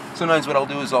 So sometimes what I'll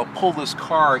do is I'll pull this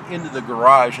car into the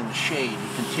garage in the shade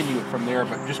and continue it from there.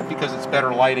 But just because it's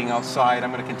better lighting outside,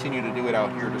 I'm going to continue to do it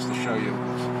out here just to show you.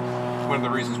 One of the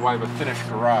reasons why I have a finished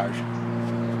garage.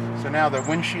 So now the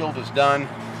windshield is done.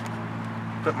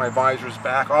 Put my visors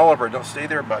back. Oliver, don't stay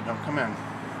there, bud. Don't come in.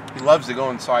 He loves to go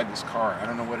inside this car. I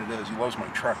don't know what it is. He loves my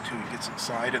truck too. He gets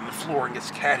inside and the floor and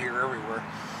gets cat hair everywhere.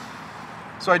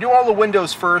 So I do all the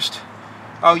windows first.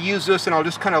 I'll use this and I'll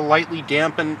just kind of lightly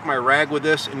dampen my rag with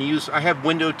this and I have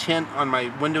window tint on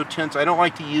my window tints. I don't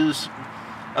like to use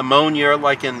ammonia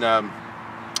like in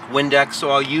Windex, so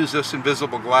I'll use this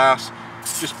invisible glass.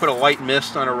 Just put a light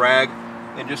mist on a rag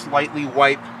and just lightly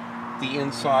wipe the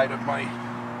inside of my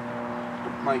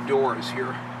doors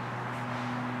here,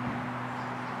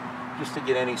 just to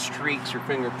get any streaks or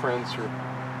fingerprints or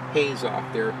haze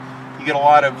off there. You get a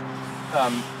lot of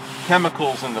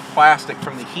chemicals in the plastic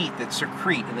from the heat that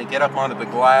secrete and they get up onto the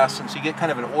glass, and so you get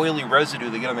kind of an oily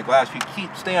residue that get on the glass. If you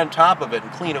stay on top of it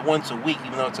and clean it once a week,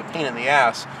 even though it's a pain in the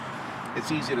ass,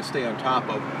 it's easy to stay on top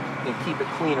of and keep it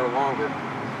cleaner longer.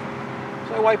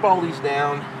 So I wipe all these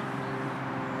down.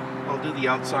 I'll do the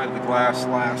outside of the glass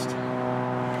last.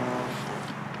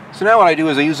 So now what I do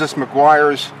is I use this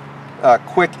Meguiar's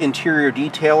quick interior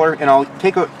detailer, and I'll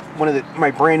take one of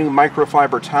my brand new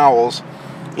microfiber towels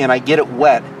and I get it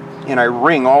wet and I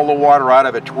wring all the water out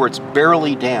of it to where it's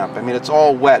barely damp. I mean, it's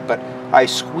all wet, but I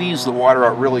squeeze the water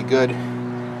out really good.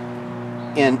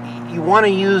 And you want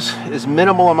to use as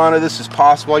minimal amount of this as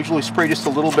possible. I usually spray just a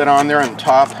little bit on there on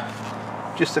top,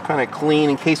 just to kind of clean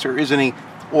in case there is any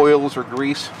oils or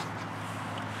grease.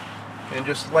 And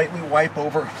just lightly wipe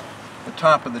over the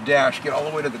top of the dash, get all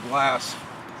the way to the glass.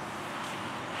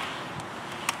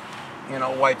 And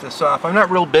I'll wipe this off. I'm not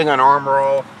real big on Armor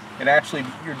All. And actually,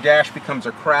 your dash becomes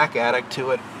a crack addict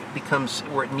to it. It becomes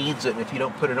where it needs it, and if you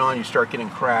don't put it on, you start getting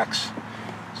cracks.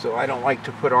 So I don't like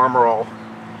to put Armor All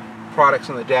products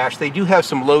on the dash. They do have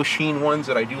some low sheen ones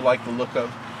that I do like the look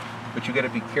of, but you got to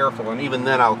be careful. And even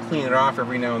then, I'll clean it off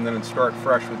every now and then and start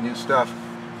fresh with new stuff.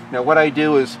 Now, what I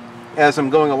do is, as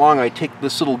I'm going along, I take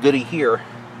this little goodie here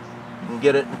and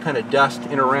get it and kind of dust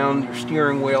in around your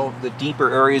steering wheel, the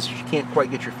deeper areas that you can't quite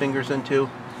get your fingers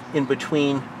into, in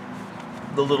between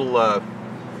the little,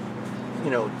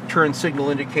 turn signal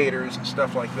indicators and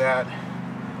stuff like that.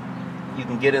 You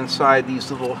can get inside these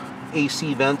little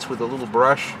AC vents with a little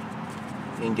brush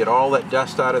and get all that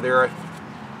dust out of there,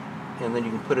 and then you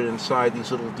can put it inside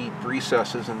these little deep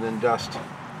recesses and then dust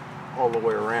all the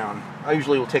way around. I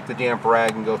usually will take the damp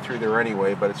rag and go through there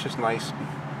anyway, but it's just nice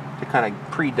to kind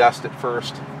of pre-dust it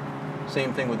first.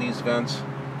 Same thing with these vents.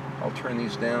 I'll turn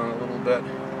these down a little bit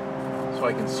so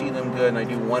I can see them good, and I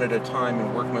do one at a time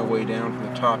and work my way down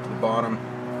from the top to the bottom.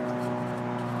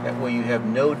 That way you have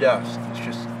no dust. It's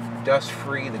just dust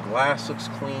free. The glass looks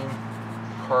clean.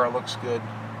 The car looks good.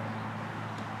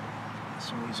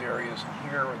 Some of these areas in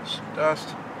here where there's some dust.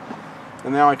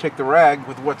 And now I take the rag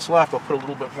with what's left. I'll put a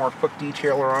little bit more quick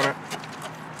detailer on it.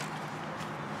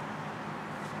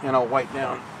 And I'll wipe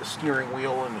down the steering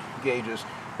wheel and the gauges.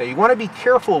 Now you want to be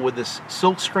careful with this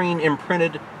silkscreen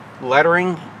imprinted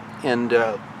lettering and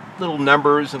little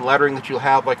numbers and lettering that you'll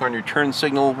have like on your turn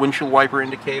signal, windshield wiper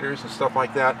indicators and stuff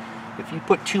like that. If you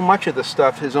put too much of this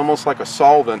stuff, it's almost like a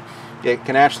solvent. It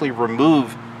can actually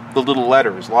remove the little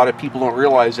letters. A lot of people don't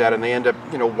realize that, and they end up,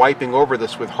 wiping over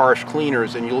this with harsh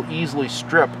cleaners, and you'll easily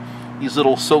strip these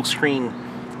little silkscreen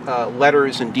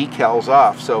letters and decals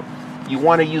off. So you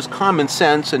want to use common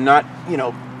sense and not,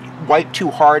 wipe too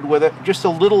hard with it. Just a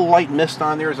little light mist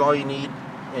on there is all you need.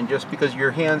 And just because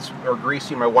your hands are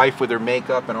greasy, my wife with her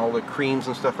makeup and all the creams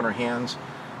and stuff in her hands,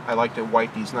 I like to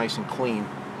wipe these nice and clean.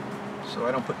 So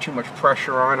I don't put too much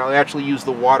pressure on. I'll actually use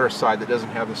the water side that doesn't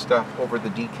have the stuff over the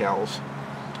decals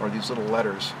or these little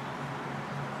letters.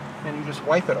 And you just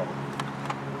wipe it all.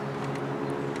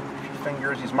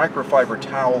 Fingers. These microfiber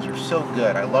towels are so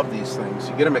good. I love these things.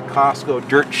 You get them at Costco,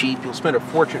 dirt cheap. You'll spend a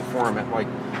fortune for them at like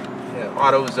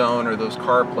AutoZone or those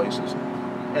car places.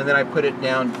 And then I put it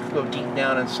down, go deep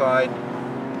down inside,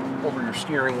 over your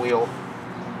steering wheel.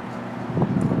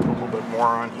 Put a little bit more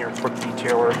on here, quick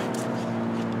detailer.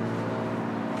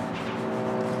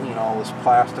 Clean all this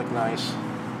plastic nice.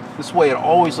 This way it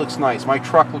always looks nice. My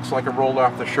truck looks like it rolled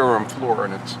off the showroom floor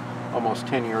and it's almost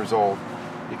 10 years old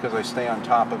because I stay on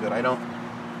top of it. I don't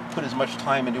put as much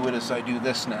time into it as I do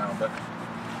this now, but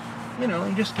you know,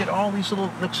 you just get all these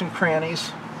little nooks and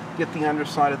crannies. Get the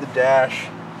underside of the dash,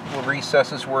 little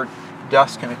recesses where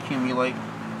dust can accumulate.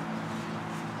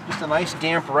 Just a nice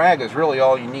damp rag is really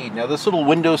all you need. Now this little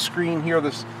window screen here,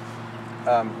 this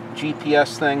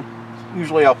GPS thing,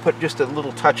 usually I'll put just a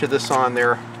little touch of this on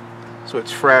there so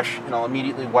it's fresh, and I'll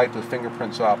immediately wipe the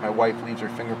fingerprints off. My wife leaves her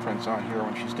fingerprints on here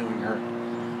when she's doing her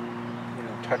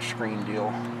touch screen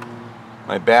deal.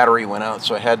 My battery went out,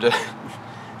 so I had to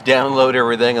download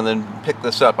everything and then pick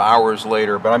this up hours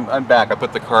later, but I'm back. I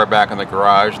put the car back in the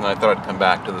garage and I thought I'd come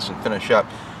back to this and finish up.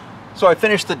 So I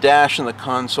finished the dash and the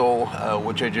console,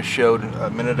 which I just showed a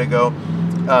minute ago.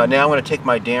 Now I'm going to take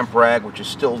my damp rag, which is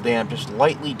still damp, just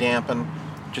lightly dampen,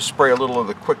 just spray a little of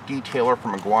the quick detailer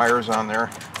from Meguiar's on there,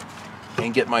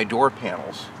 and get my door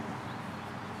panels.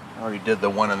 I already did the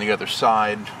one on the other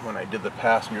side when I did the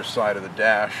passenger side of the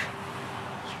dash.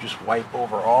 So just wipe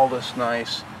over all this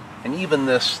nice. And even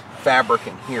this fabric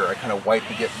in here, I kind of wipe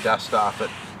to get dust off it.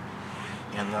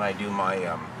 And then I do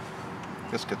my,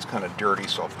 this gets kind of dirty,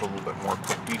 so I'll put a little bit more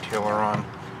quick detailer on.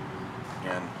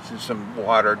 And some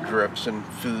water drips and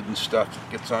food and stuff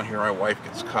that gets on here. My wife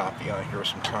gets coffee on here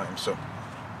sometimes. So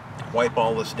wipe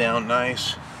all this down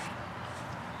nice.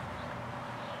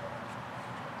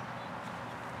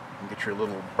 And get your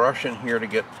little brush in here to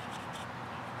get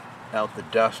out the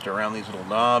dust around these little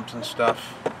knobs and stuff,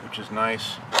 which is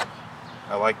nice.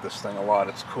 I like this thing a lot,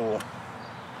 it's cool.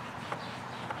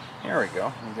 There we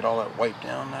go, and get all that wiped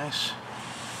down nice.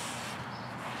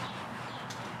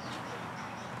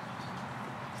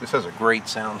 This has a great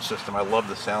sound system. I love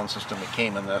the sound system that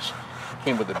came in this. It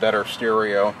came with a better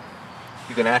stereo.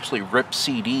 You can actually rip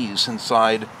CDs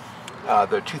inside.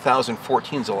 The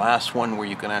 2014 is the last one where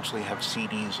you can actually have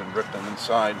CDs and rip them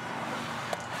inside.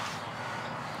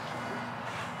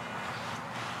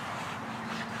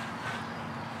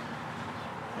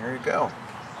 There you go.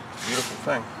 Beautiful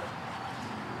thing.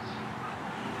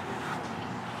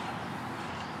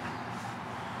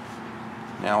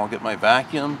 Now I'll get my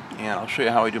vacuum and I'll show you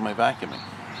how I do my vacuuming.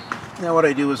 Now what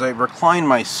I do is I recline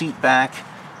my seat back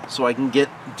so I can get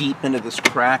deep into this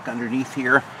crack underneath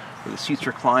here where the seats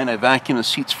recline. I vacuum the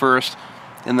seats first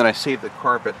and then I save the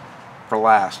carpet for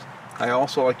last. I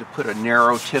also like to put a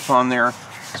narrow tip on there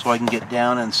so I can get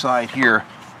down inside here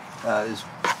as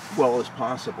well as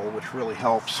possible, which really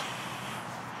helps.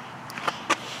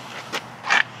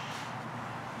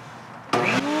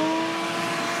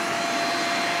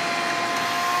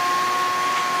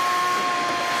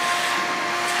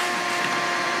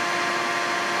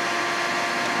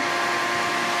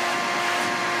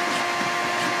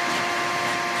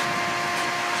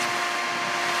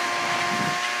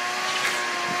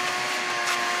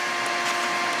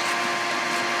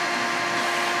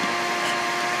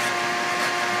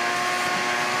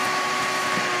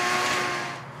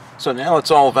 So now it's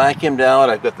all vacuumed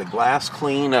out. I've got the glass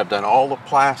clean. I've done all the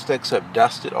plastics. I've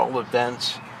dusted all the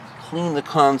vents, cleaned the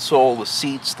console, the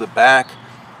seats, the back.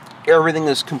 Everything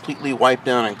is completely wiped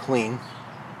down and clean.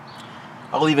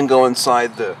 I'll even go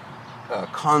inside the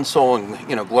console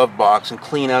and glove box and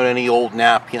clean out any old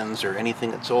napkins or anything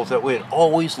that's old. That way it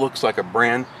always looks like a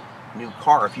brand new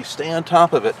car. If you stay on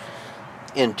top of it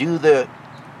and do the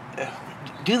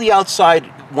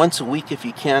outside once a week if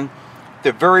you can.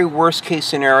 The very worst case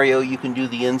scenario, you can do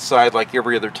the inside like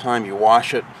every other time you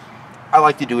wash it. I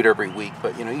like to do it every week,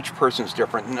 but each person's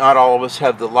different. Not all of us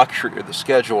have the luxury or the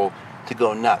schedule to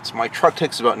go nuts. My truck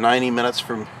takes about 90 minutes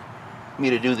for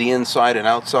me to do the inside and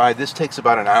outside. This takes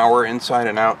about an hour inside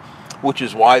and out, which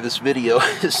is why this video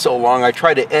is so long. I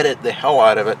try to edit the hell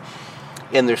out of it,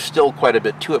 and there's still quite a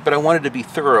bit to it, but I wanted to be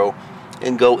thorough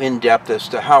and go in depth as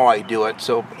to how I do it.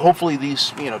 So hopefully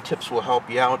these tips will help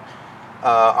you out.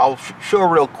 I'll show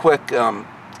real quick on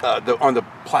the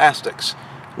plastics.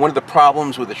 One of the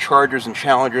problems with the Chargers and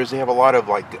Challengers, they have a lot of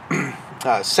like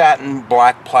satin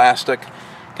black plastic,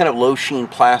 kind of low sheen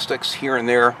plastics here and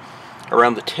there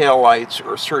around the tail lights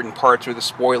or certain parts of the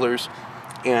spoilers.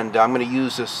 And I'm going to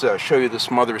use this, show you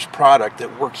this Mother's product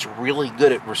that works really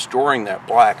good at restoring that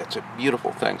black. It's a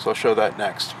beautiful thing, so I'll show that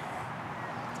next.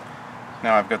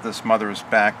 Now I've got this Mother's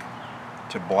Back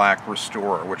to Black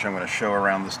Restorer, which I'm going to show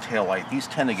around this tail light. These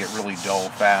tend to get really dull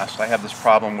fast. I have this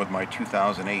problem with my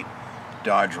 2008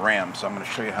 Dodge Ram, so I'm going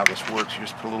to show you how this works. You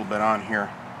just put a little bit on here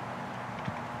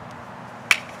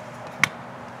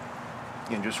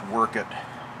and just work it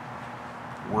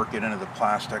into the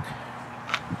plastic.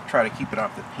 Try to keep it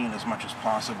off the paint as much as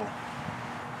possible.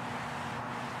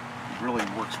 It really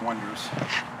works wonders.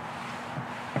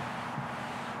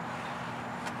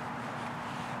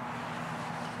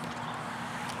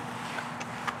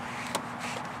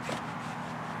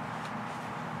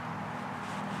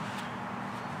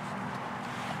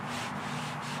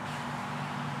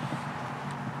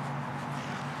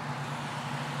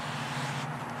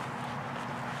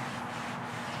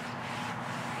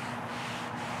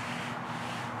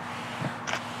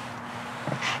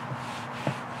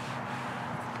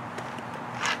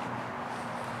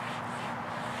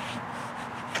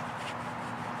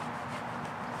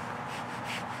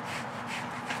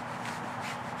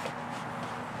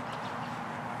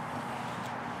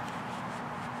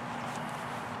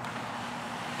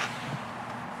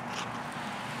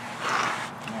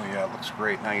 Looks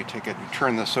great. Now you take it and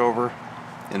turn this over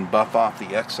and buff off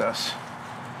the excess.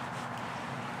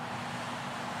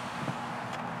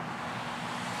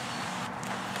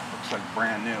 Looks like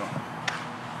brand new.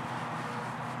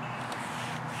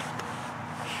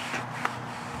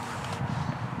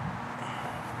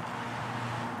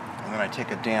 And then I take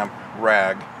a damp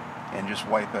rag and just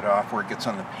wipe it off where it gets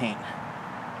on the paint.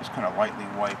 Just kind of lightly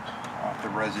wipe off the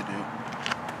residue.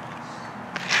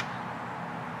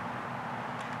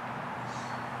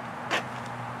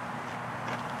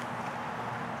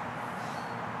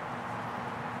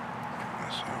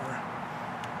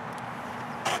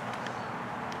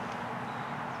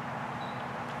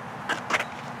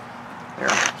 There,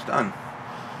 it's done.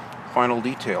 Final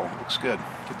detail, looks good.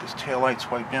 Get this taillights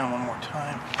wiped down one more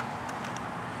time.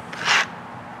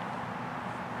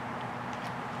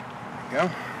 There we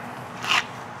go.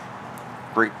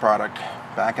 Great product,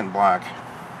 back in black.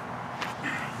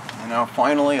 And now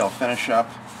finally I'll finish up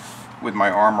with my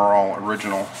Armor All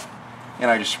Original. And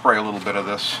I just spray a little bit of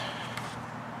this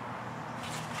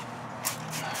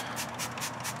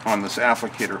on this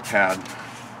applicator pad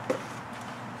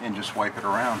and just wipe it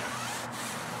around.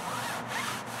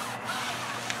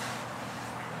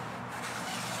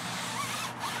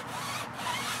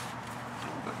 A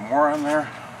little bit more on there.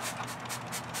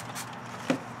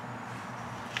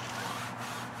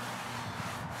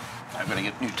 I'm going to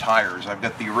get new tires. I've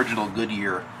got the original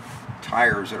Goodyear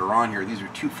tires that are on here. These are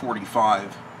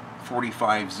 245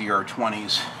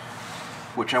 ZR20s,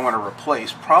 which I want to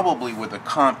replace probably with the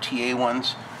Comp TA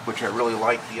ones, which I really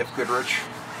like, the F. Goodrich.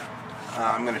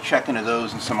 I'm going to check into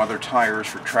those and some other tires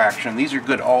for traction. These are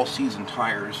good all-season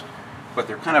tires, but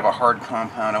they're kind of a hard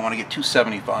compound. I want to get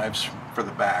 275s for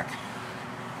the back,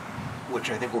 which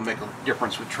I think will make a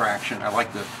difference with traction. I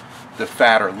like the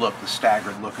fatter look, the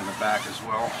staggered look in the back as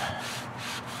well.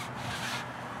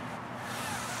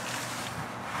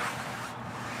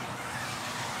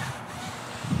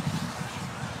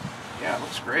 Yeah, it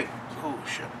looks great. Oh,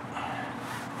 shit.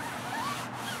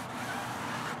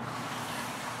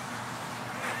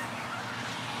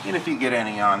 And if you get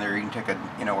any on there, you can take a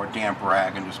damp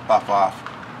rag and just buff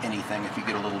off anything if you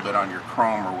get a little bit on your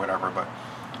chrome or whatever, but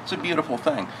it's a beautiful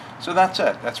thing. So that's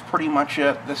it. That's pretty much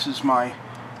it. This is my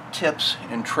tips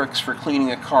and tricks for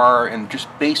cleaning a car and just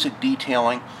basic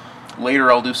detailing.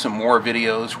 Later I'll do some more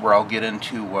videos where I'll get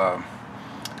into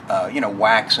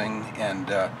waxing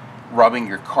and rubbing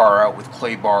your car out with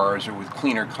clay bars or with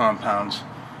cleaner compounds.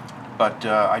 But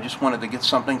I just wanted to get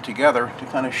something together to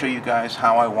kind of show you guys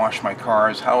how I wash my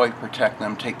cars, how I protect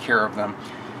them, take care of them.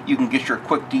 You can get your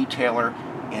quick detailer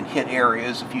and hit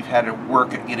areas if you've had to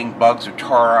work at getting bugs or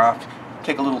tar off.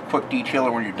 Take a little quick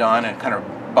detailer when you're done and kind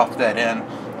of buff that in.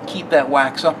 Keep that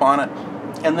wax up on it,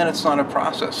 and then it's not a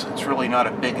process. It's really not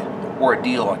a big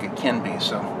ordeal like it can be.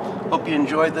 So hope you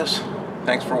enjoyed this.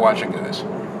 Thanks for watching, guys.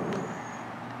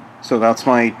 So that's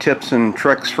my tips and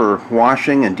tricks for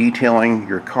washing and detailing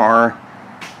your car.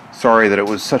 Sorry that it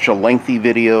was such a lengthy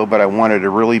video, but I wanted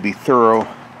to really be thorough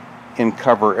and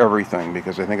cover everything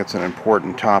because I think it's an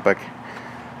important topic.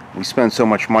 We spend so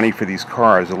much money for these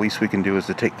cars, the least we can do is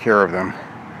to take care of them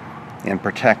and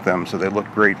protect them so they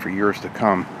look great for years to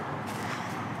come.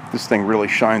 This thing really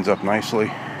shines up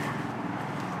nicely.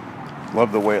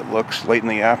 Love the way it looks late in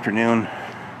the afternoon.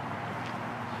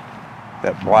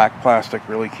 That black plastic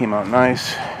really came out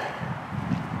nice.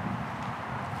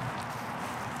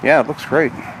 Yeah, it looks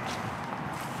great.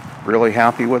 Really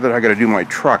happy with it. I got to do my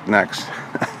truck next.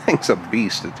 That thing's a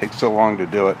beast. It takes so long to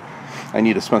do it. I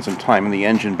need to spend some time in the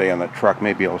engine bay on that truck.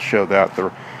 Maybe I'll show that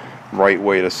the right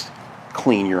way to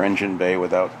clean your engine bay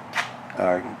without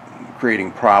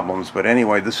creating problems. But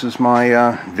anyway, this is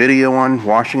my video on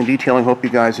washing and detailing. Hope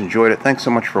you guys enjoyed it. Thanks so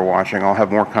much for watching. I'll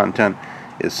have more content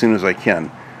as soon as I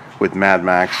can with Mad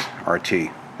Max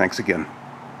RT. Thanks again.